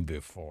Benny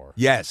before.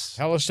 Yes.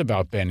 Tell us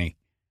about Benny.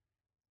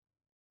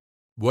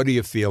 What do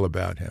you feel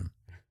about him?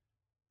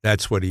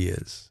 That's what he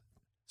is.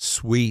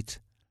 Sweet,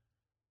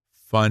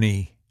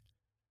 funny,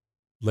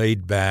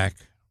 laid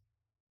back.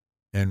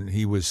 And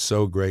he was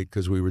so great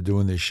because we were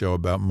doing this show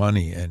about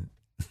money, and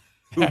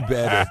who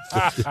better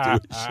to do a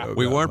show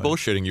We about weren't money?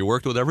 bullshitting. You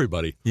worked with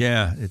everybody.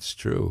 Yeah, it's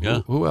true.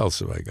 Yeah. Who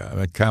else have I got? I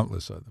mean,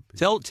 countless other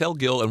people. Tell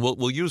Gil, and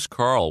we'll use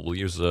Carl. We'll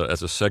use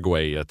as a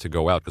segue to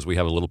go out because we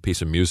have a little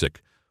piece of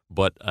music.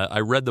 But I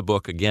read the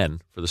book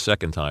again for the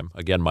second time.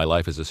 Again, My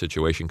Life is a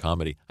Situation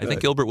Comedy. I think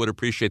Gilbert would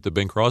appreciate the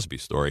Bing Crosby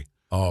story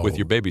with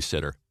your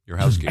babysitter, your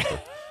housekeeper.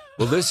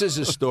 Well, this is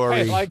a story.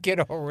 I like it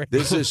already.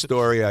 This is a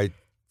story I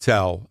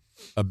tell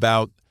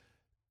about,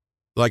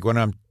 when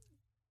I'm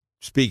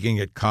speaking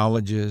at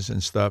colleges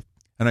and stuff,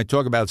 and I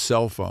talk about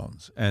cell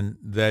phones, and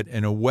that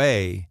in a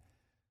way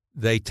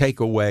they take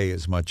away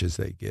as much as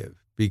they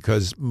give,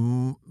 because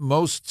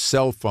most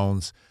cell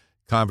phones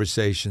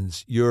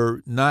conversations,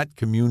 you're not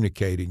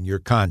communicating, you're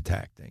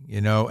contacting,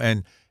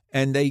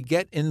 and they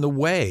get in the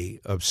way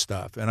of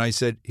stuff. And I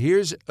said,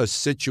 here's a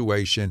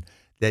situation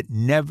that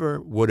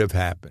never would have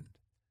happened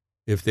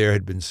if there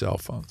had been cell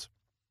phones.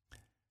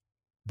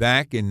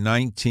 Back in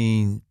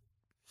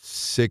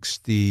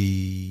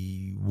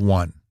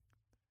 1961,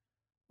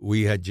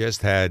 we had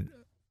just had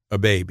a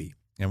baby,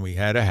 and we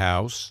had a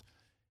house,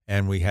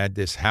 and we had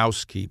this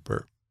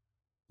housekeeper,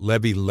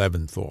 Levy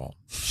Leventhal.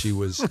 She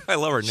was I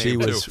love her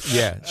name, too.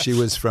 Yeah,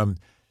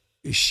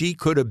 she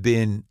could have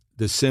been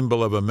the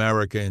symbol of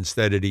America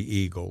instead of the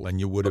eagle, and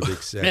you would have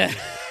accepted it.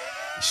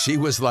 She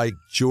was like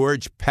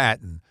George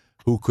Patton,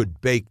 who could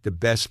bake the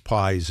best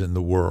pies in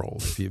the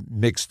world, if you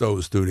mix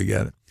those two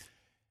together.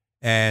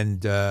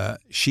 And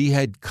she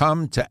had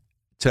come to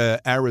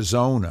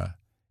Arizona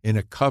in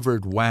a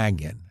covered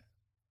wagon,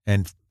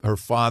 and her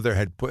father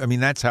had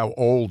that's how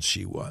old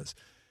she was.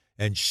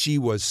 And she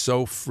was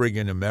so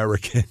friggin'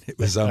 American. It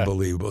was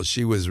unbelievable.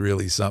 She was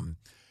really something.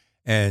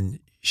 And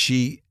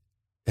she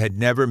had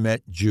never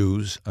met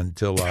Jews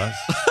until us.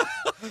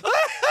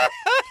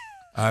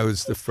 I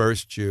was the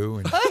first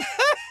Jew.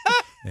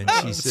 And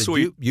she said,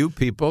 Sweet. You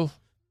people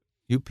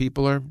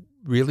are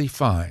really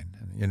fine.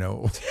 And,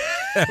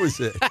 that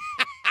was it.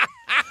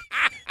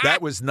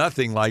 That was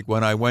nothing like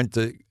when I went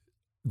to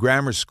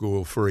grammar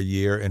school for a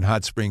year in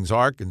Hot Springs,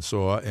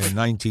 Arkansas in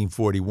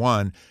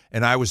 1941,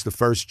 and I was the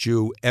first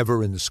Jew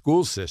ever in the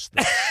school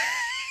system.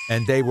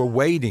 And they were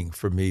waiting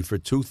for me for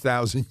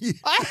 2,000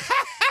 years.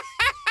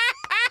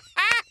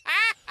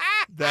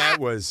 That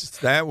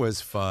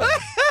was fun.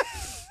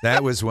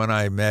 That was when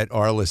I met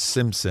Arliss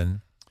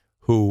Simpson,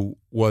 who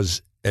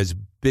was as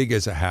big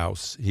as a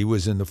house. He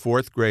was in the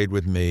 4th grade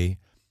with me.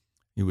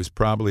 He was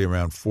probably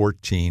around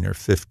 14 or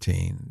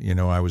 15.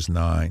 I was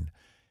 9.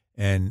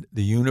 And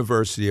the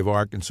University of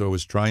Arkansas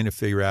was trying to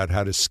figure out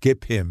how to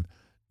skip him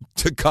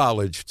to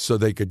college so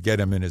they could get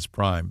him in his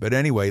prime. But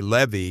anyway,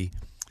 Levy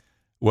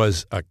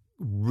was a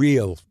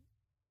real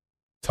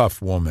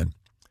tough woman.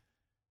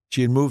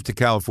 She had moved to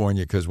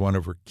California because one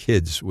of her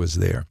kids was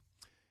there.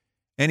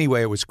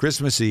 Anyway, it was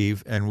Christmas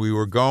Eve, and we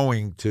were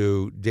going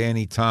to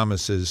Danny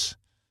Thomas's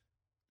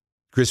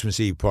Christmas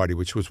Eve party,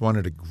 which was one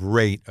of the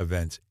great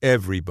events.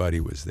 Everybody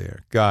was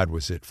there. God,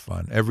 was it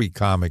fun. Every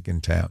comic in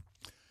town.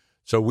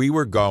 So we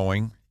were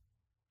going,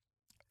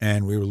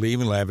 and we were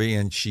leaving Levy,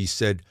 and she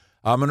said,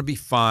 I'm going to be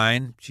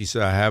fine. She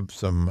said, I have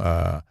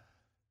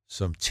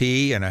some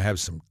tea, and I have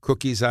some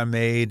cookies I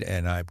made,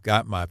 and I've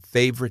got my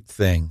favorite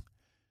thing.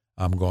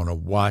 I'm going to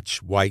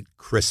watch White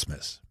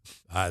Christmas.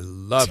 I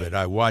love it.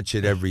 I watch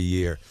it every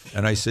year.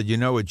 And I said,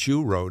 a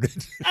Jew wrote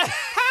it.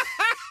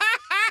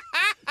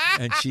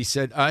 And she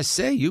said, I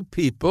say, you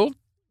people,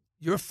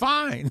 you're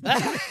fine.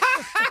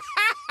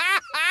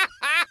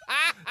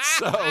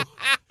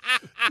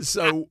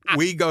 So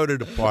we go to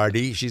the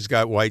party. She's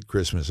got White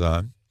Christmas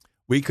on.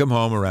 We come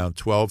home around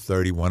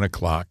 12:30, 1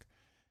 o'clock.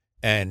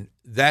 And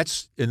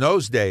that's, in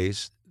those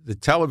days, the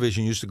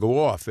television used to go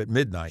off at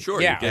midnight. Sure,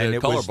 yeah. You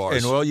get color bars.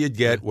 And all you'd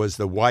get was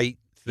the white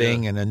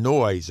thing and a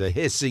noise, a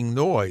hissing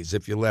noise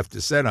if you left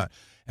the set on.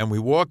 And we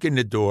walk in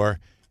the door,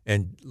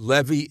 and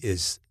Levy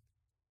is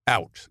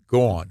out,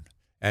 gone.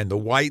 And the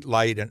white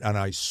light, and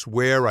I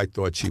swear I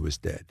thought she was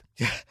dead.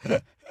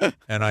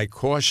 And I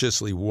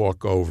cautiously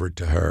walk over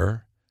to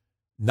her,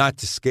 not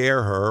to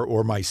scare her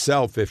or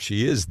myself if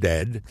she is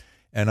dead,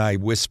 and I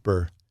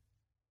whisper,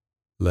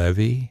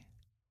 Levy,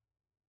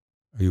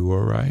 are you all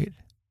right?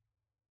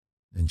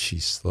 And she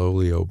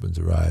slowly opens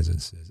her eyes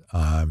and says,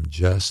 I'm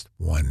just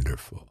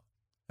wonderful.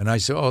 And I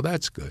say, oh,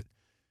 that's good.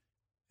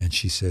 And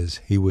she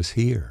says, he was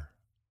here.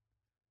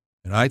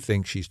 And I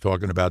think she's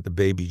talking about the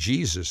baby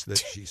Jesus that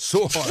she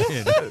saw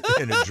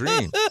in a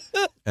dream.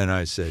 And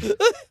I said,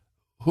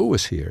 who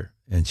was here?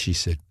 And she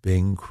said,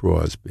 Bing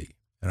Crosby.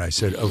 And I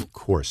said, of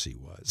course he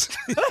was.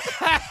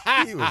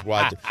 He was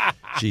watching.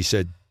 She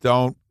said,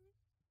 don't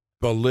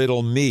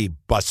belittle me,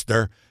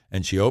 Buster.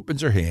 And she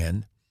opens her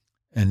hand,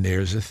 and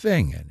there's a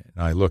thing in it.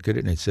 And I look at it,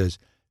 and it says,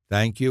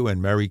 thank you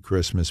and Merry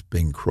Christmas,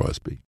 Bing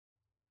Crosby.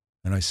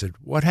 And I said,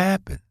 what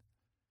happened?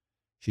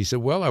 She said,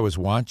 well, I was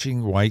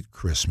watching White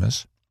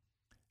Christmas,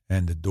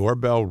 and the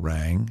doorbell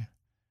rang,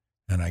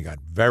 and I got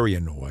very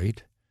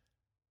annoyed.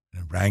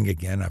 And it rang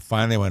again. I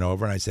finally went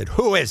over, and I said,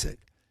 who is it?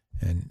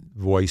 And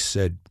voice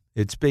said,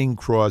 it's Bing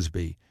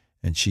Crosby.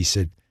 And she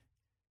said,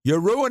 you're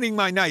ruining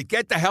my night.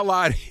 Get the hell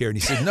out of here. And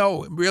he said,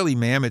 no, really,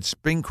 ma'am, it's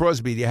Bing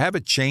Crosby. Do you have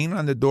a chain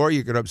on the door?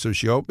 You could up. So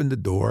she opened the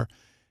door,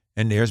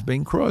 and there's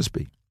Bing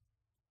Crosby.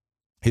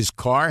 His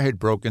car had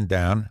broken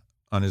down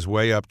on his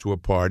way up to a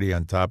party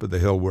on top of the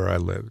hill where I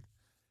lived,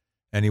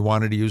 and he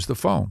wanted to use the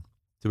phone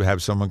to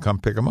have someone come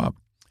pick him up.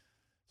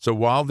 So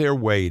while they're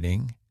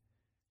waiting,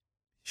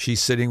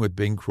 she's sitting with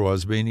Bing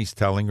Crosby, and he's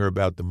telling her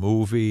about the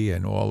movie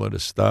and all of the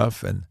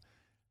stuff. And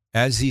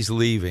as he's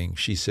leaving,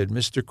 she said,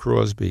 Mr.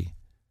 Crosby,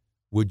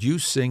 would you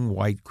sing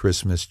White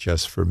Christmas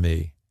just for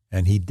me?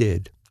 And he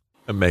did.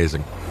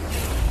 Amazing.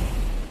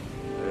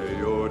 May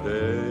your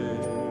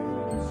days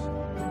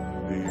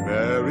be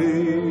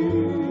merry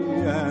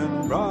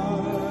and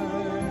bright,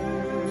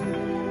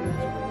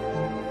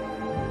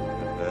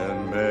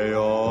 and may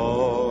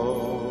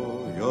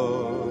all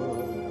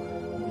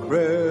your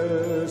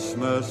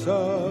Christmases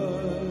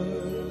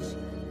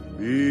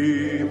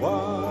be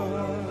white.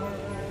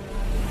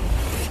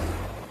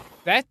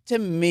 That, to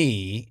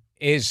me,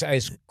 is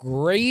as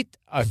great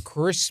a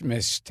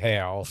Christmas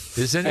tale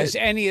as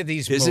any of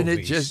these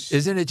movies.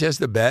 Isn't it just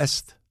the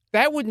best?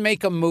 That would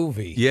make a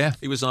movie. Yeah.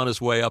 He was on his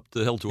way up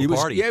the hill to a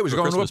party. Yeah, he was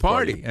going to a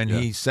party. And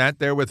he sat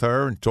there with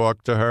her and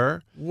talked to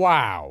her.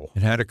 Wow.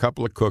 And had a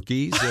couple of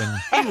cookies.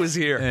 And he was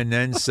here. And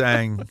then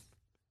sang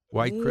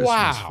White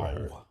Christmas for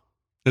her.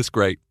 It's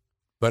great.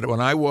 But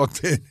when I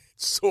walked in,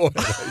 saw it,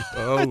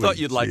 I thought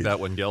you'd like that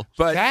one, Gil.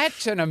 But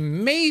that's an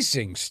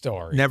amazing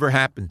story. Never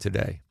happened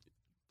today.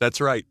 That's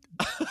right.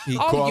 He'd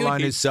call on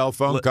his cell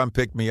phone, come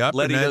pick me up.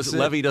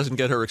 Levy doesn't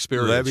get her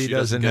experience. Levy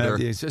doesn't have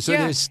the. So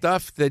there's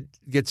stuff that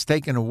gets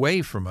taken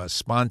away from us,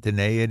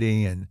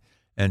 spontaneity and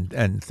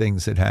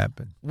things that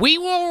happen. We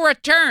will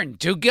return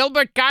to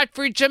Gilbert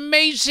Gottfried's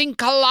amazing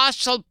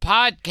colossal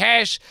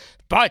podcast,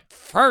 but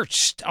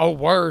first, a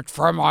word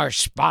from our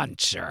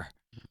sponsor.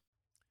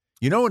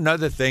 You know,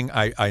 another thing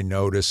I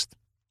noticed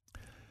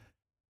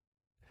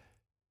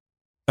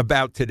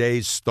about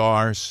today's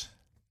stars.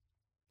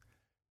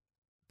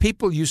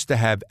 People used to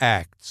have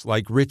acts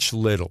like Rich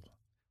Little.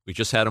 We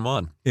just had him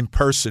on.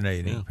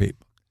 Impersonating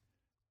people.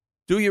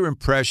 Do your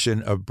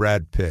impression of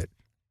Brad Pitt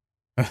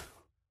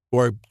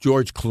or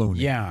George Clooney.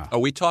 Yeah. Oh,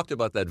 we talked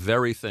about that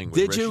very thing with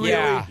Did Rich you really?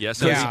 Yeah.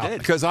 Yes, we did.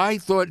 Because I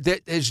thought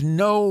that there's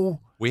no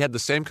We had the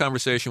same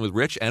conversation with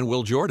Rich and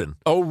Will Jordan.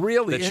 Oh,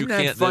 really? That Isn't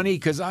that funny?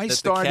 Because I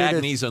started the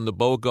Cagneys and the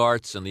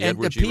Bogarts and the and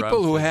Edward the G. people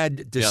Robinson. who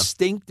had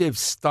distinctive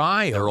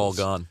styles. They're all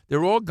gone.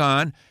 They're all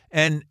gone,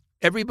 and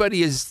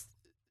everybody is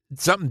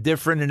something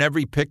different in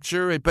every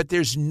picture. But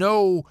there's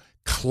no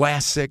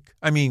classic.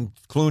 I mean,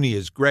 Clooney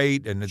is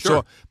great, and it's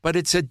all, but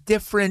it's a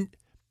different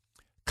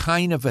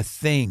kind of a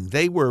thing.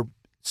 They were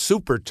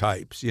super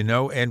types,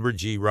 Edward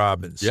G.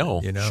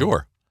 Robinson. Yeah,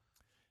 sure.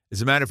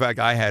 As a matter of fact,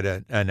 I had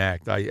an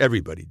act.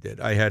 Everybody did.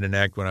 I had an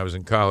act when I was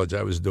in college.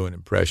 I was doing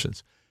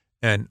impressions,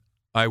 and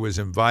I was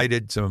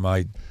invited to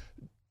my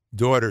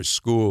daughter's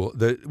school.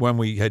 When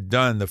we had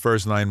done the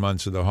first 9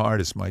 months of The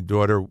Hardest, my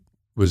daughter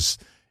was.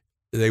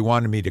 They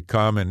wanted me to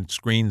come and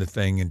screen the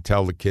thing and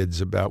tell the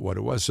kids about what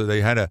it was. So they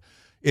had a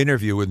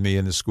interview with me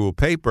in the school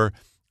paper,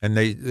 and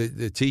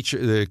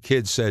the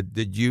kids said,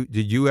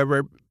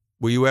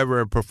 "Were you ever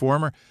a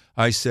performer?"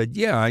 I said,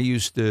 "Yeah, I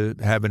used to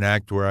have an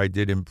act where I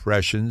did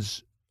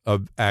impressions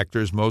of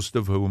actors, most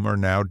of whom are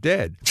now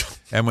dead."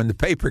 And when the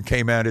paper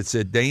came out, it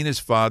said Dana's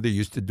father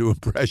used to do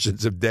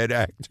impressions of dead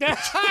actors.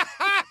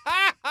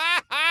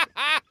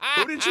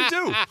 Who did you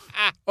do?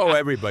 Oh,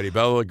 everybody.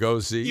 Bela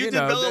Lugosi. You did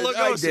Bela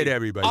Lugosi. I did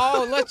everybody.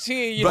 Oh, let's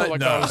hear you,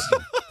 Lugosi.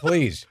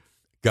 Please.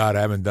 God,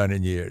 I haven't done it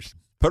in years.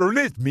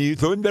 Permit me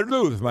to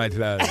introduce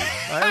myself.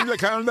 I'm the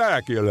Count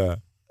Dracula.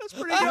 That's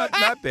pretty good.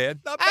 Not bad.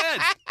 Not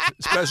bad.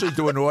 Especially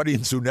to an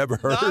audience who never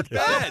heard Not it.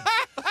 bad.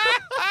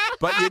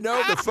 But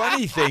the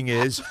funny thing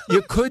is,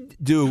 you could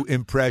do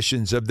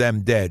impressions of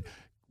them dead.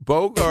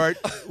 Bogart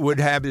would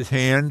have his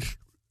hand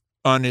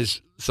on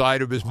his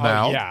side of his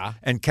mouth,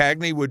 and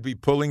Cagney would be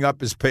pulling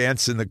up his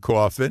pants in the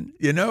coffin,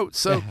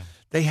 So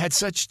they had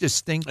such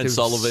distinctive... And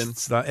Sullivan.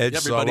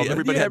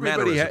 Everybody had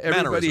mannerisms.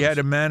 Everybody had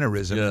a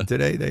mannerism, and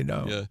today they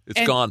don't. Yeah,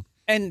 it's gone.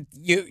 And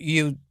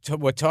you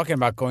were talking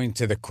about going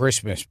to the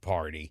Christmas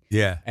party.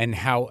 Yeah. And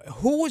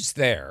who was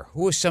there?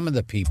 Who were some of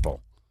the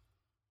people?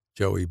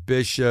 Joey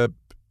Bishop,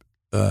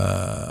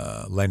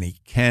 Lenny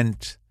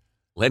Kent.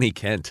 Lenny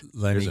Kent.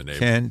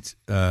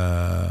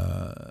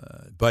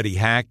 Buddy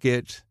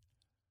Hackett.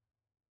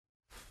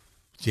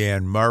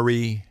 Jan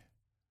Murray.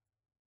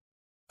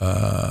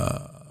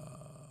 God,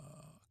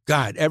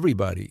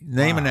 everybody.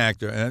 Name an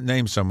actor.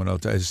 Name someone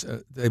else.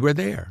 They were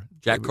there.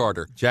 Jack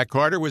Carter. Jack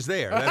Carter was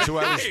there. That's who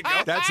I was.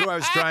 That's who I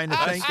was trying to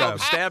think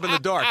of. Stab in the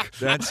dark.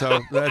 That's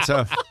how.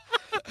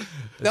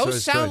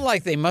 Those sound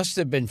like they must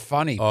have been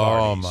funny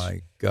parties. Oh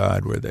my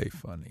God, were they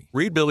funny?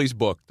 Read Billy's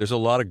book. There's a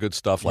lot of good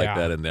stuff like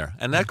that in there,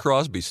 and that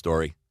Crosby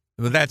story.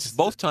 Well, that's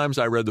both times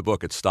I read the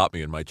book. It stopped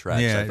me in my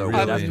tracks. Yeah, I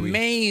thought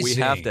amazing. We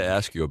have to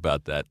ask you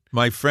about that.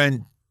 My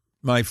friend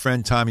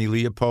Tommy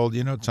Leopold.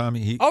 You know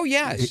Tommy?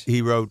 Yes.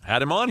 He wrote.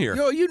 Had him on here.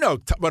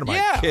 What am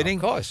I kidding?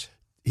 Of course.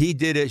 He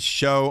did a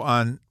show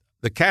on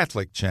the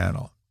Catholic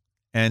Channel,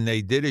 and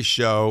they did a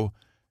show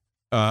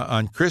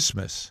on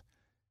Christmas,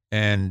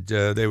 and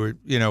they were,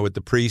 with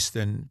the priest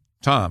and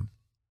Tom,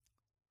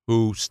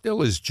 who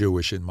still is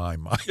Jewish in my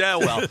mind. Yeah,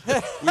 well,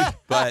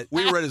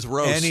 we were at his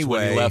roast when he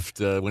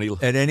left.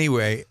 And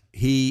anyway,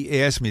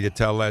 he asked me to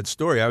tell that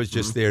story. I was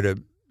just there to,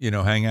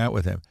 hang out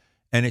with him.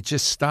 And it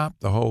just stopped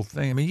the whole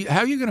thing. I mean,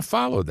 how are you going to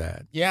follow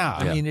that? Yeah.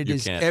 I mean, it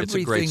is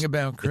everything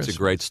about Christmas. It's a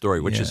great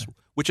story, which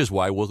is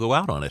why we'll go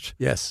out on it.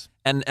 Yes.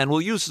 And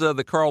we'll use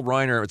the Carl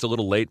Reiner. It's a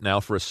little late now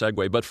for a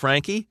segue. But,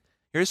 Frankie,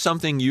 here's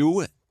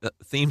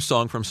theme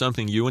song from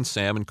something you and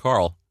Sam and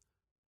Carl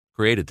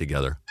created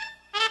together.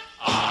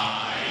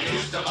 I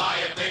used to buy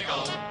a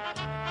pickle.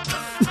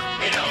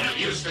 It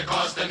only used to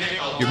cost a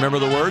nickel. You remember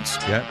the words?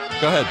 Yeah.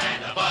 Go ahead.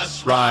 And the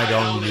bus Ride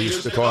only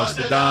used to cost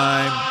a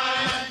dime.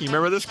 You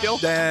remember this, Gil?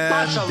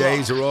 Damn,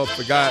 days are all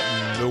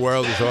forgotten. The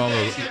world is all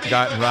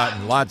gotten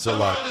rotten. Lots of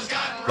luck.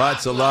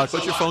 Lots of luck.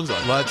 Put your phones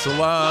on. Lots of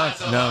luck.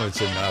 No, it's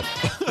enough.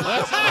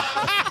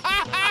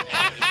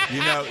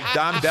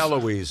 Don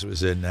DeLuise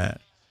was in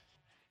that.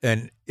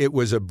 And it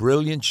was a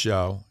brilliant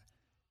show.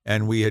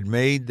 And we had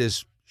made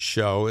this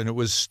show, and it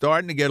was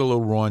starting to get a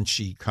little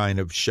raunchy kind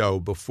of show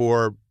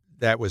before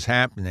that was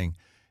happening.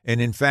 And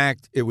in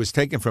fact, it was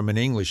taken from an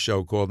English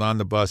show called On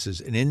the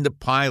Buses. And in the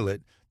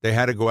pilot, they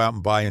had to go out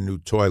and buy a new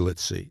toilet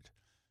seat.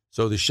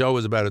 So the show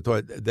was about a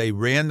toilet. They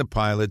ran the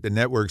pilot. The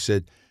network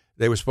said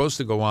they were supposed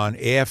to go on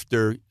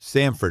after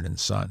Sanford and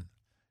Son.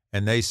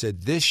 And they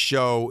said, this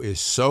show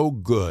is so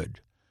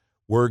good,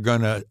 we're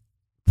going to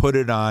put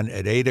it on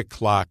at 8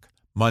 o'clock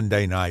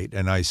Monday night.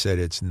 And I said,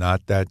 it's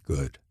not that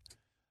good.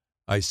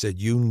 I said,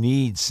 you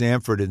need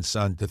Sanford and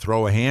Son to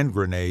throw a hand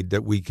grenade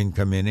that we can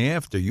come in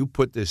after. You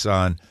put this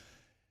on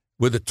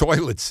with a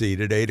toilet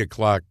seat at 8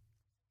 o'clock.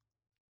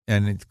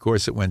 And, of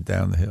course, it went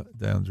down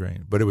the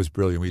drain. But it was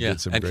brilliant. We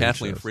did some great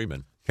Kathleen shows.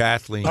 Freeman.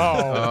 Kathleen.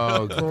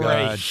 Oh,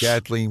 God.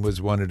 Kathleen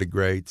was one of the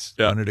greats.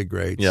 Yeah. One of the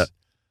greats. Yeah.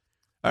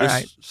 All There's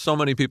right. so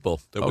many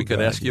people that we could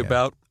ask you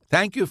about.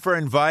 Thank you for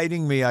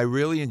inviting me. I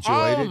really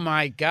enjoyed it. Oh,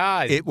 my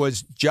God. It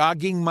was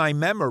jogging my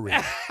memory.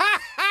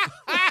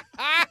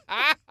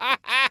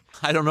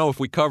 I don't know if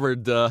we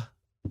covered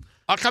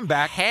I'll come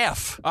back.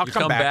 Half. I'll you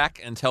come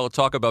back and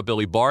talk about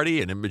Billy Barty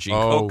and Imogene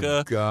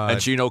Coca God. and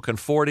Gino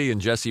Conforti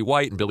and Jesse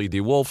White and Billy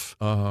DeWolf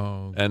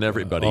and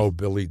everybody. Oh,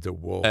 Billy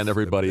DeWolf. And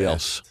everybody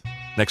else.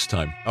 Next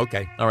time.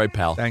 Okay. All right,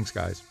 pal. Thanks,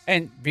 guys.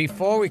 And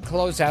before we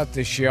close out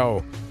the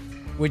show,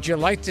 would you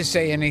like to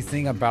say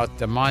anything about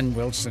Damon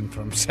Wilson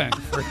from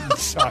Sanford and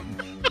Son?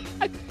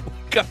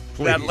 God,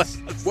 please.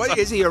 What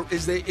is he?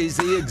 Is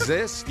he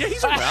exist? Yeah,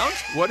 he's around.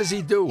 What does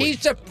he do?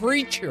 He's a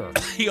preacher.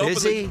 He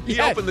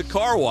opened the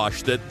car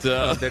wash that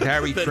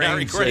Harry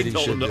Crane said he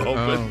told him should to do.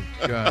 open.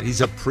 Oh God,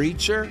 he's a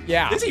preacher.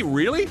 Yeah. Is he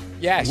really?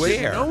 Yes. I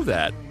didn't know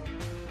that.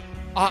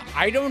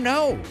 I don't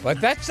know, but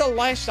that's the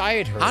last I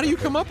had heard. How do you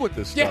of come it. up with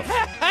this stuff?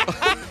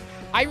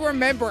 I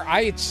remember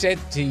I had said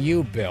to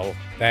you, Bill,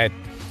 that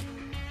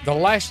the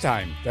last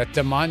time that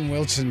Damon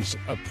Wilson's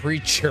a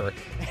preacher,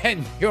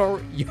 and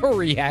your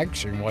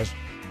reaction was,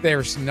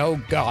 "There's no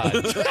God."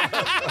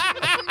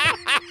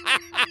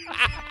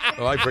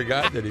 Well, I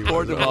forgot that he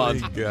Poor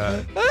was. Damon.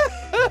 God.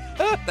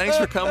 Thanks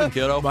for coming,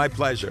 kiddo. My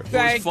pleasure.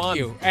 Thank fun.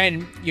 you,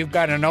 and you've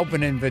got an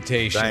open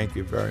invitation. Thank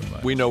you very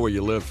much. We know where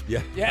you live.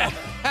 Yeah.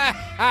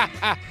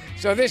 Yeah.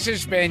 So this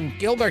has been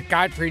Gilbert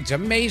Gottfried's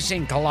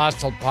Amazing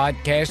Colossal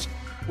Podcast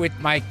with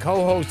my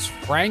co-host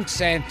Frank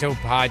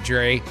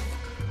Santopadre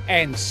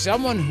and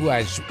someone who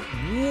has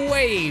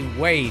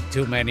way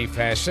too many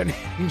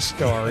fascinating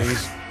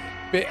stories,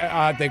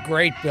 the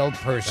great Bill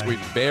Persky. We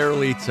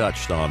barely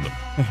touched on them.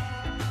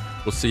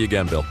 We'll see you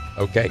again, Bill.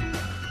 Okay.